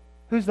it.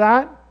 Who's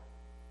that?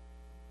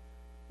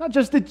 Not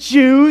just the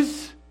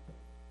Jews.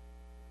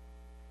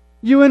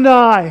 You and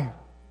I.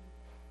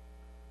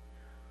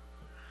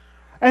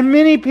 And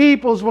many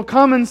peoples will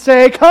come and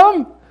say,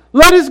 "Come,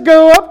 let us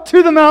go up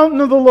to the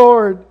mountain of the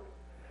Lord,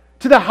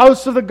 to the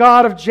house of the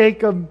God of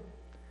Jacob,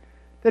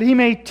 that He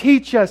may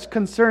teach us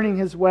concerning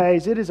His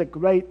ways." It is a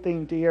great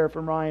thing to hear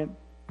from Ryan.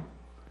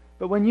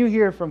 But when you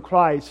hear from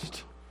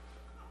Christ,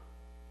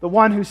 the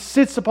one who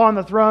sits upon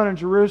the throne in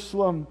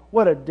Jerusalem,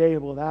 what a day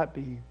will that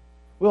be?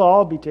 We'll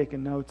all be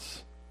taking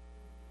notes.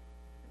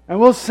 And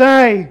we'll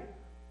say,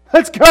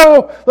 let's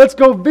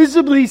go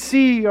visibly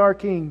see our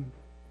King.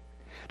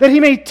 That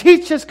He may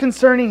teach us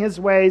concerning His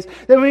ways,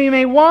 that we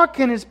may walk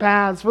in His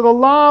paths. For the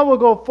law will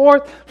go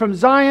forth from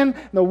Zion,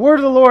 and the word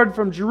of the Lord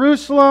from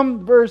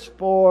Jerusalem. Verse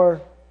 4.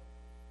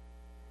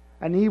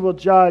 And He will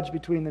judge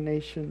between the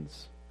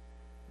nations,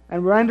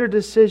 and render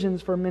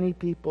decisions for many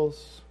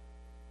peoples.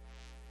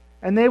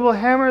 And they will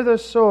hammer their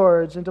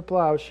swords into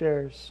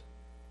plowshares,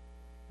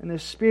 and their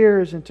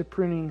spears into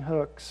pruning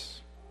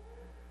hooks.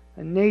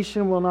 And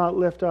nation will not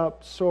lift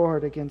up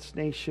sword against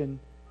nation,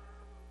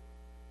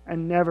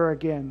 and never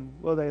again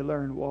will they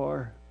learn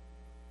war.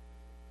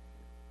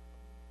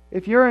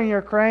 If you're in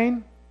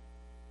Ukraine,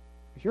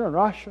 if you're in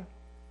Russia,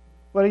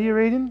 what are you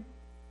reading?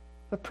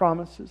 The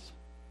promises.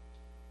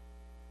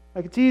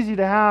 It's easy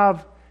to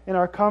have in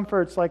our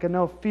comforts a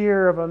no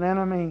fear of an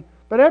enemy.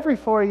 But every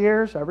 4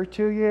 years, every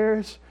 2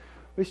 years,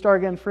 we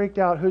start getting freaked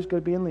out who's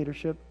going to be in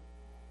leadership.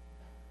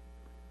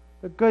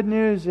 The good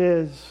news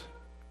is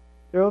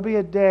there will be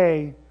a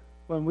day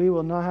when we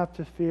will not have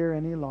to fear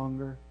any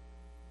longer,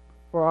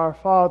 for our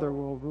Father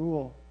will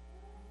rule.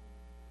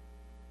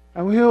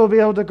 And we will be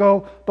able to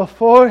go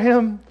before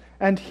Him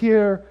and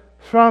hear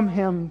from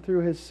Him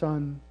through His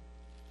Son.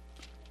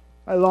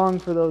 I long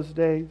for those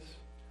days.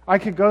 I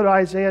could go to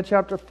Isaiah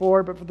chapter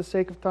 4, but for the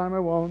sake of time I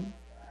won't.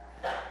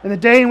 In the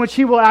day in which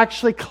He will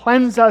actually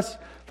cleanse us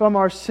from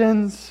our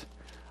sins.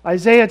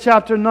 Isaiah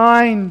chapter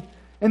 9,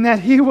 in that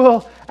He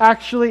will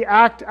actually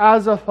act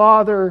as a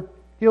Father.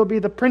 He'll be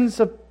the Prince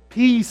of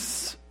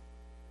Peace.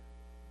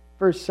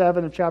 Verse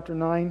 7 of chapter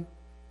 9.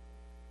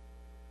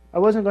 I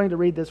wasn't going to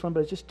read this one,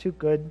 but it's just too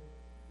good.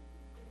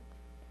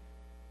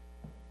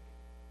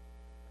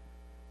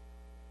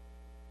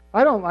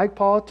 I don't like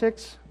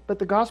politics, but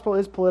the gospel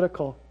is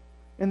political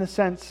in the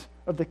sense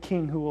of the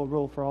King who will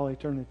rule for all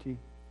eternity.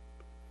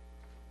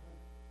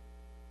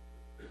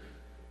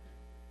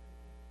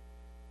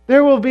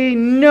 There will be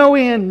no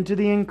end to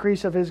the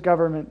increase of His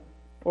government.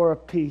 or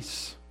of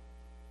peace.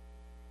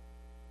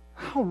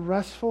 How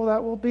restful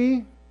that will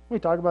be. We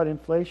talk about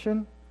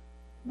inflation.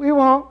 We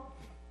won't.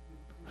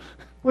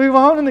 We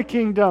won't in the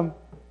kingdom.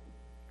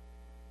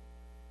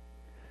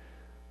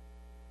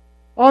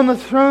 On the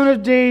throne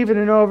of David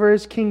and over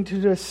his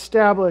kingdom, to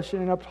establish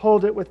and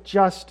uphold it with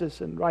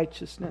justice and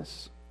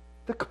righteousness.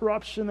 The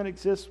corruption that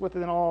exists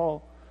within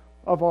all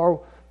of our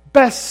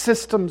best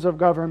systems of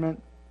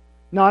government.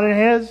 Not in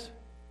his.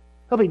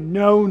 He'll be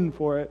known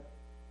for it.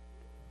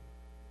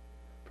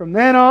 From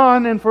then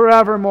on and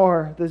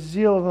forevermore, the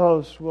zeal of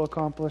hosts will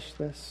accomplish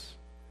this.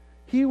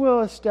 He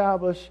will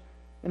establish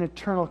an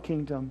eternal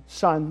kingdom,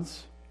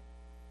 sons,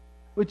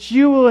 which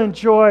you will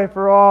enjoy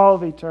for all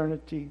of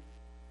eternity.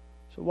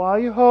 So while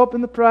you hope in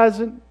the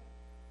present,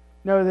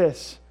 know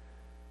this: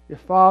 your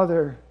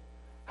Father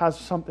has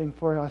something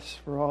for us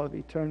for all of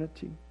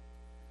eternity.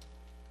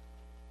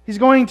 He's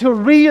going to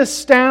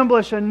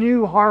reestablish a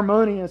new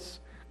harmonious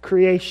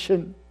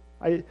creation.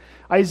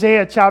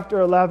 Isaiah chapter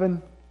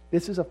 11.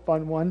 This is a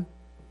fun one.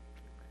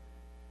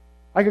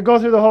 I could go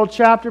through the whole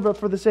chapter, but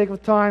for the sake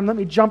of time, let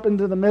me jump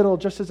into the middle,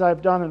 just as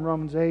I've done in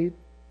Romans 8.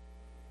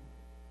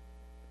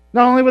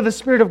 Not only will the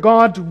Spirit of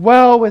God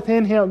dwell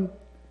within him,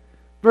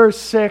 verse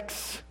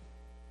 6.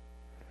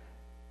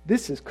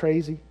 This is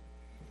crazy.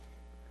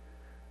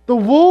 The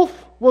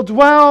wolf will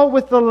dwell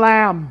with the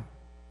lamb,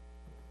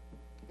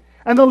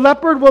 and the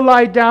leopard will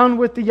lie down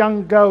with the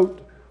young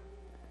goat,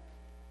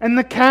 and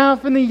the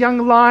calf and the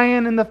young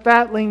lion and the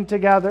fatling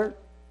together.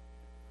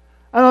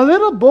 And a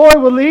little boy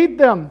will lead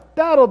them.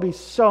 That'll be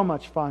so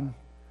much fun.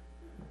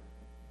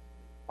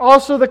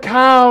 Also the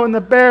cow and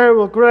the bear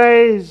will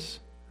graze.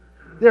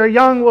 Their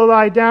young will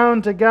lie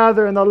down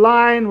together, and the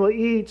lion will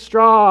eat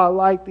straw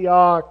like the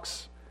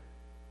ox.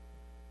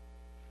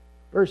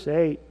 Verse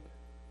 8.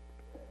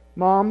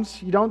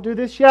 Moms, you don't do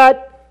this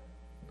yet,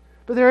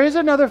 but there is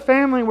another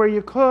family where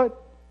you could.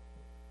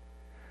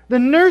 The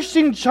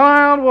nursing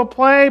child will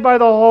play by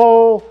the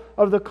hole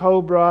of the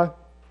cobra,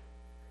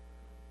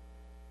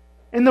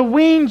 and the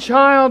weaned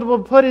child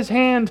will put his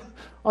hand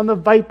on the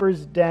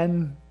viper's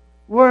den.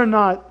 We're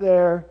not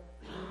there.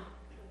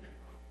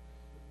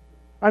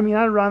 I mean,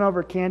 I run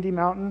over Candy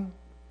Mountain.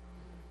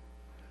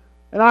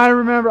 And I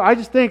remember, I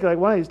just think, like,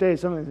 one of these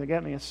days something's going to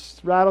get me. A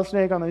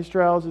rattlesnake on these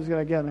trails is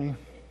going to get me.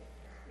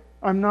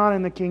 I'm not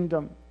in the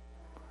kingdom.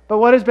 But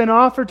what has been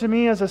offered to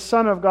me as a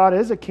son of God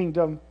is a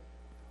kingdom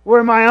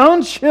where my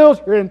own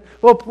children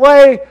will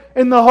play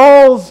in the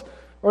holes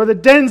or the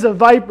dens of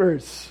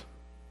vipers.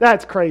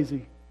 That's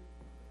crazy.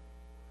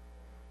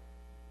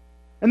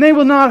 And they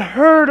will not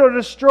hurt or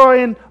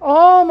destroy in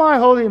all my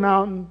holy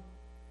mountain.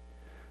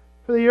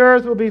 For the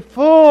earth will be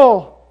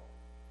full.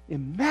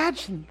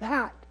 Imagine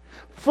that.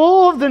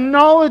 Full of the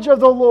knowledge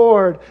of the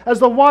Lord. As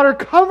the water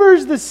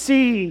covers the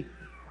sea,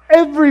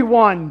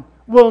 everyone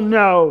will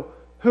know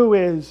who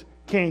is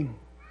king.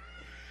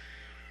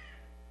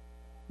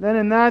 Then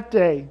in that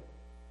day,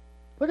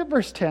 look at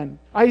verse 10.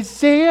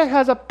 Isaiah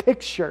has a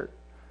picture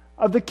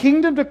of the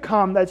kingdom to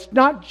come that's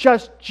not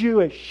just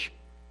Jewish.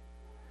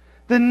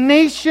 The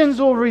nations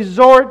will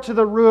resort to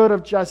the root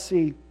of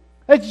Jesse.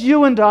 That's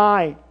you and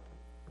I.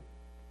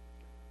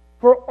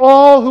 For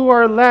all who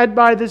are led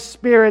by the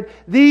Spirit,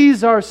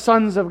 these are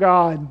sons of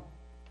God.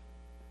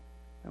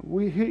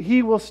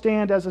 He will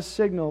stand as a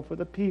signal for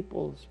the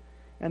peoples,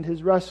 and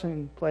his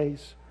resting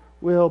place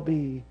will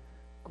be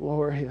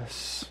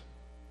glorious.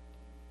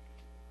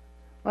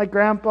 My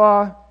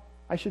grandpa,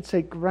 I should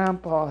say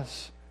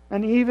grandpas,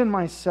 and even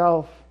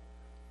myself,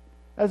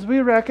 as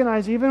we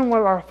recognize even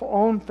what our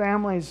own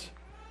families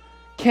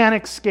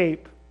can't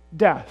escape,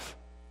 death.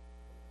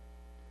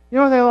 You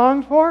know what they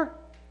longed for?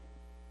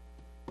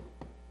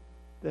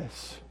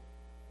 This.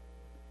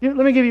 Let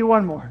me give you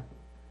one more, and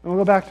we'll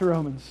go back to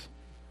Romans.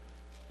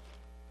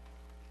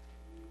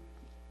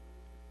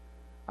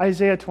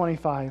 Isaiah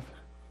 25.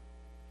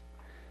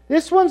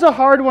 This one's a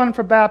hard one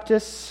for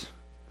Baptists.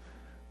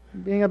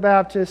 Being a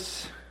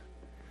Baptist,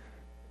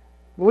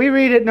 but we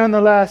read it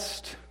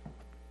nonetheless.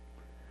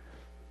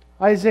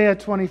 Isaiah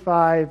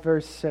 25,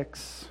 verse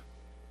 6.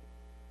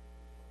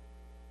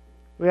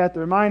 We have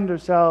to remind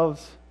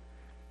ourselves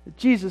that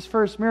Jesus'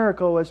 first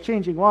miracle was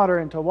changing water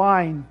into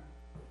wine.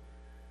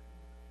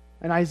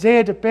 And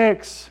Isaiah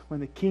depicts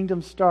when the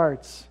kingdom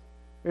starts,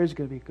 there's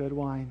going to be good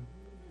wine.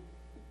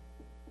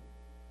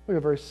 Look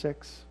at verse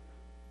 6.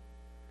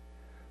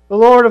 The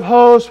Lord of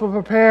hosts will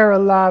prepare a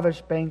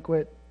lavish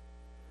banquet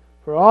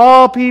for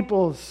all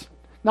peoples,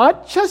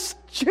 not just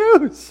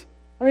Jews.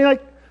 I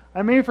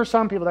mean, for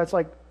some people that's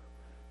like,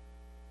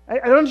 I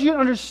don't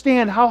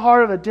understand how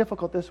hard of a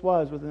difficult this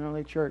was with an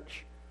early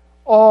church.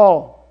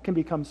 All can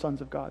become sons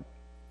of God.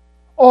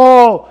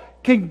 All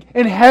can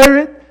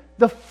inherit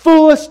the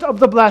fullest of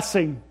the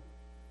blessing.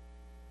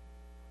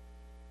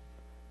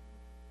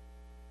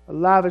 A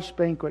lavish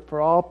banquet for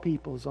all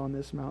peoples on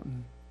this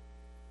mountain.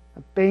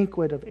 A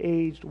banquet of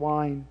aged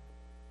wine,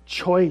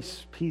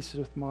 choice pieces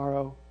with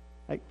marrow.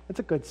 That's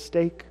a good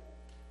steak.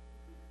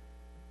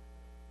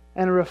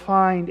 And a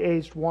refined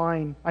aged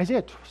wine.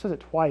 Isaiah says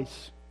it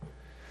twice.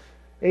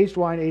 Aged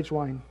wine, aged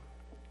wine.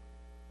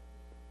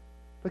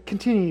 But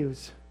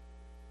continues.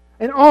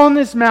 And on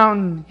this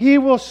mountain He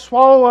will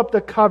swallow up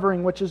the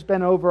covering which has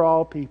been over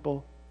all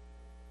people,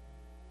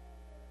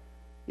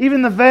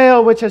 even the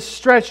veil which has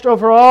stretched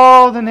over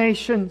all the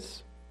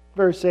nations.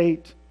 Verse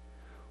 8.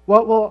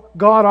 What will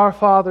God our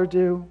Father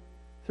do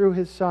through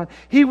His Son?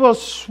 He will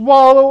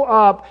swallow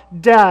up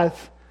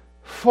death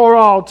for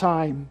all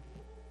time.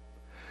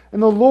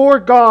 And the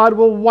Lord God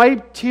will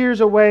wipe tears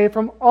away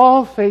from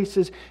all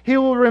faces. He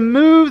will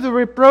remove the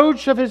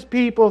reproach of His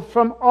people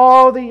from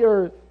all the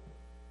earth.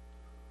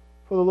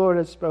 For the Lord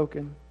has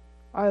spoken.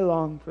 I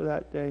long for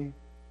that day.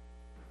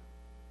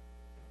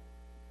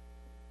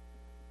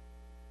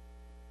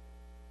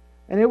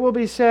 And it will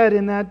be said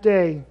in that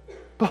day,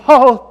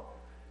 Behold,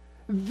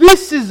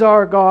 this is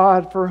our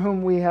God for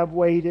whom we have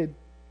waited,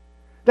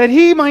 that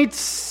He might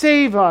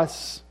save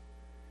us.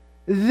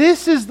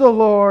 This is the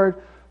Lord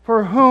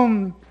for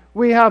whom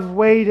we have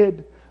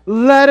waited.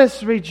 Let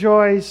us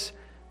rejoice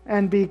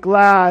and be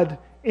glad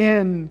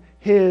in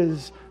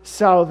His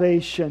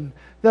salvation.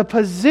 The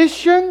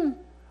position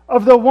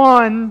of the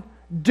one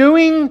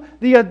doing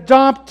the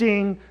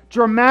adopting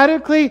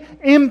dramatically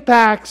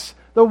impacts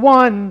the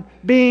one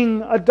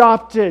being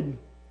adopted.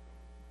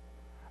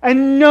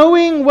 And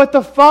knowing what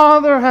the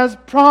Father has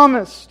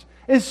promised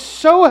is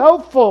so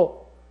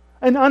helpful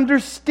in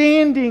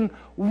understanding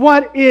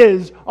what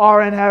is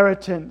our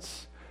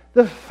inheritance.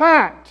 The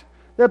fact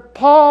that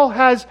Paul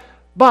has,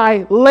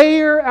 by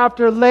layer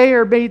after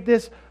layer, made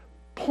this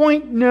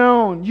point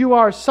known. You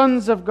are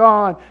sons of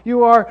God.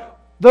 You are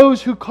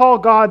those who call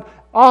God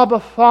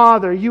Abba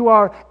Father. You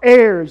are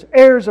heirs,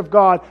 heirs of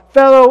God,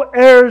 fellow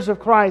heirs of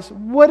Christ.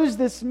 What does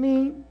this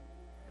mean?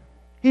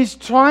 He's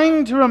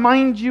trying to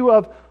remind you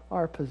of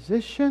our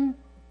position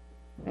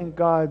and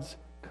God's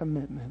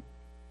commitment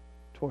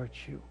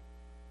towards you.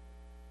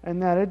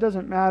 And that it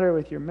doesn't matter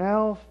if you're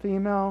male,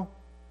 female,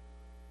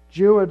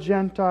 Jew or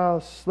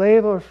Gentile,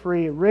 slave or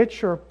free,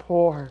 rich or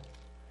poor.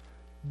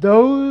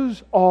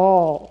 Those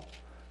all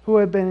who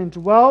have been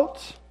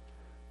indwelt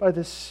by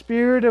the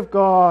Spirit of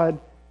God,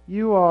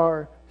 you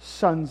are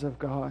sons of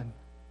God.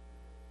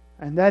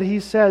 And that He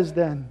says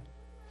then,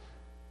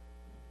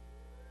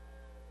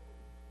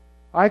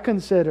 I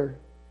consider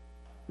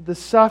the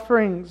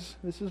sufferings,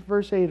 this is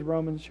verse 8 of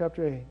Romans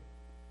chapter 8.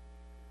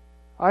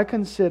 I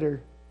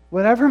consider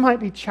whatever might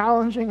be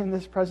challenging in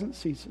this present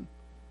season,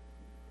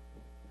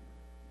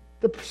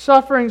 the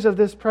sufferings of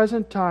this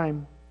present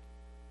time,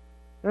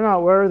 they're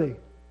not worthy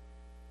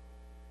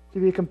to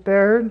be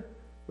compared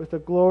with the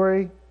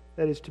glory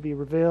that is to be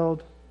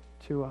revealed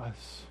to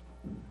us.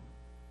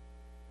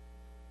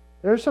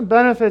 There are some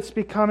benefits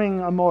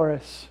becoming a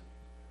Morris.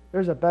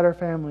 There's a better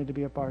family to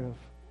be a part of.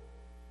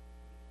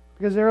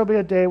 Because there will be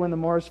a day when the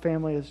Morris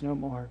family is no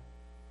more.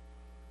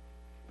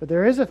 But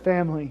there is a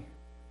family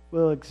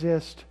will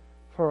exist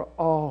for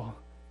all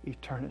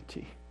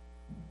eternity.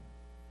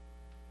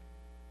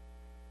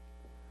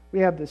 We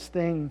have this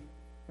thing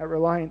at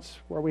Reliance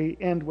where we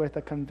end with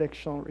a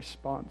convictional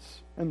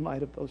response in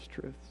light of those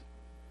truths.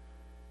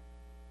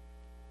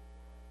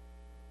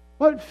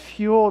 What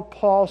fueled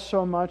Paul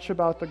so much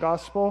about the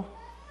gospel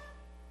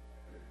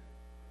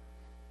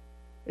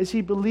is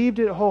he believed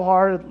it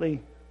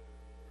wholeheartedly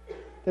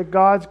that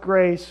God's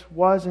grace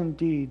was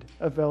indeed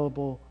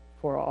available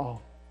for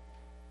all.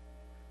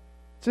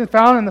 It's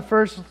found in the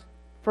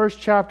first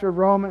chapter of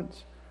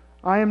Romans.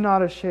 I am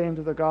not ashamed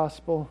of the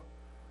gospel,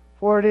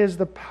 for it is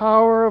the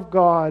power of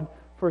God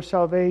for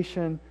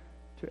salvation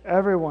to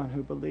everyone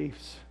who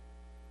believes.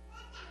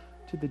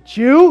 To the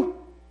Jew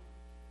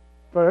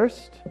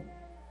first,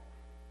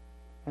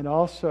 and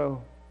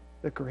also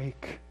the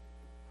Greek.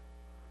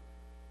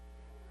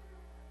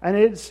 And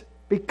it's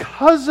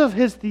because of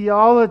his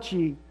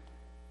theology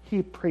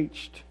he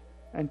preached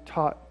and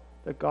taught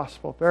the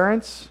gospel.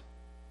 Parents,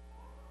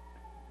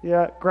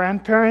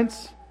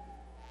 grandparents,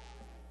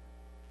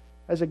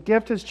 as a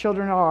gift as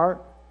children are,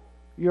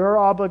 your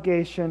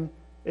obligation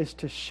is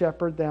to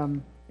shepherd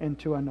them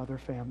into another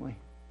family.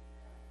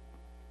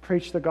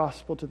 Preach the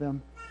gospel to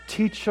them.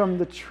 Teach them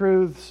the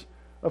truths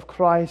of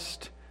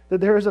Christ, that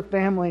there is a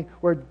family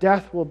where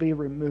death will be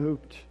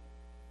removed.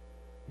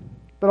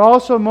 But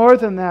also more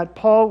than that,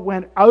 Paul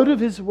went out of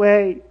his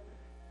way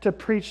to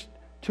preach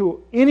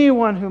to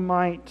anyone who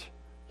might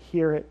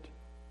hear it.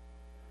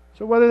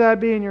 So whether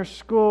that be in your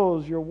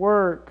schools, your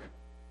work,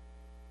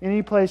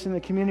 any place in the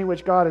community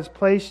which God has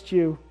placed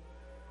you,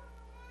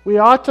 we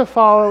ought to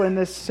follow in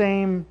this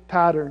same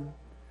pattern,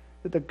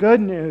 that the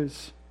good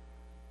news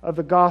of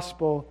the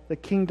gospel, the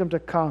kingdom to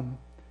come,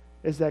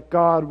 is that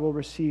God will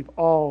receive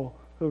all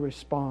who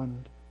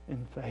respond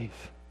in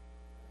faith.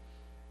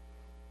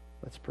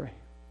 Let's pray.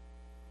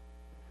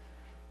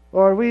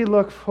 Lord, we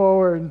look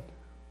forward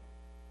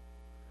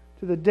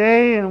to the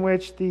day in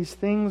which these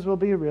things will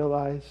be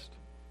realized.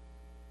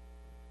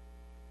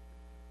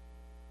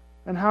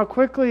 And how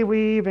quickly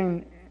we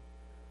even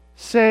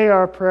say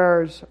our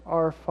prayers,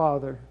 Our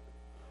Father,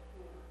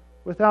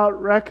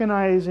 without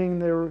recognizing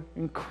the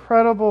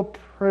incredible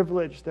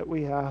privilege that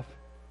we have.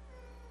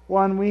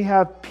 One, we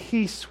have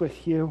peace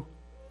with you.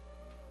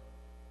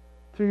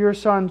 through your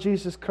Son,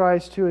 Jesus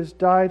Christ, who has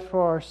died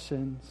for our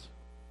sins.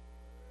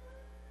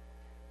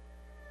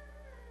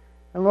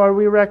 And Lord,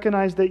 we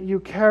recognize that you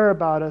care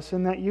about us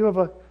and that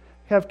you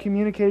have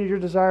communicated your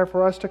desire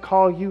for us to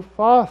call you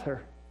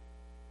Father.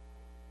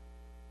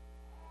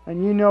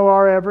 And you know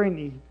our every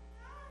need.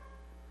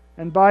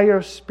 And by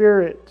your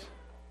Spirit,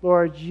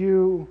 Lord,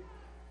 you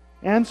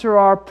answer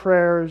our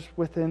prayers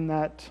within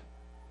that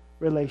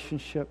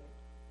relationship.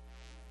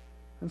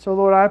 And so,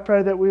 Lord, I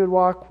pray that we would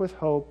walk with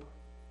hope.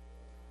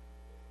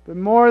 But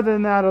more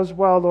than that as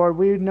well, Lord,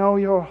 we know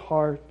your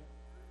heart.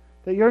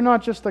 That you're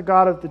not just the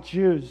God of the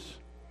Jews.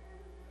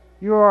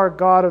 You are a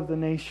God of the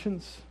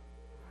nations.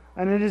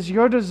 And it is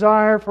your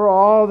desire for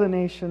all the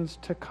nations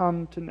to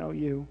come to know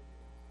you.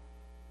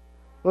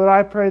 Lord,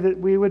 I pray that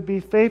we would be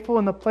faithful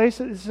in the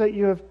places that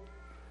you have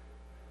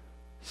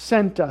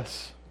sent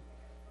us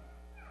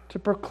to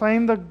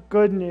proclaim the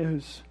good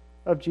news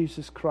of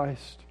Jesus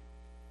Christ,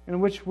 in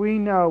which we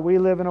know we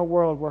live in a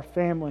world where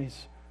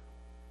families,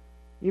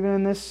 even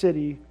in this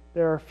city,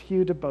 there are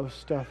few to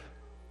boast of.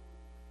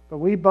 But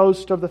we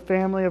boast of the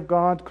family of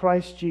God,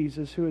 Christ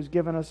Jesus, who has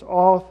given us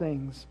all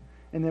things,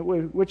 in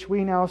which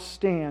we now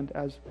stand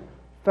as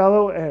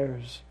fellow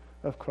heirs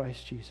of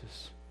Christ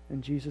Jesus.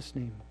 In Jesus'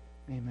 name,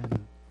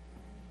 amen.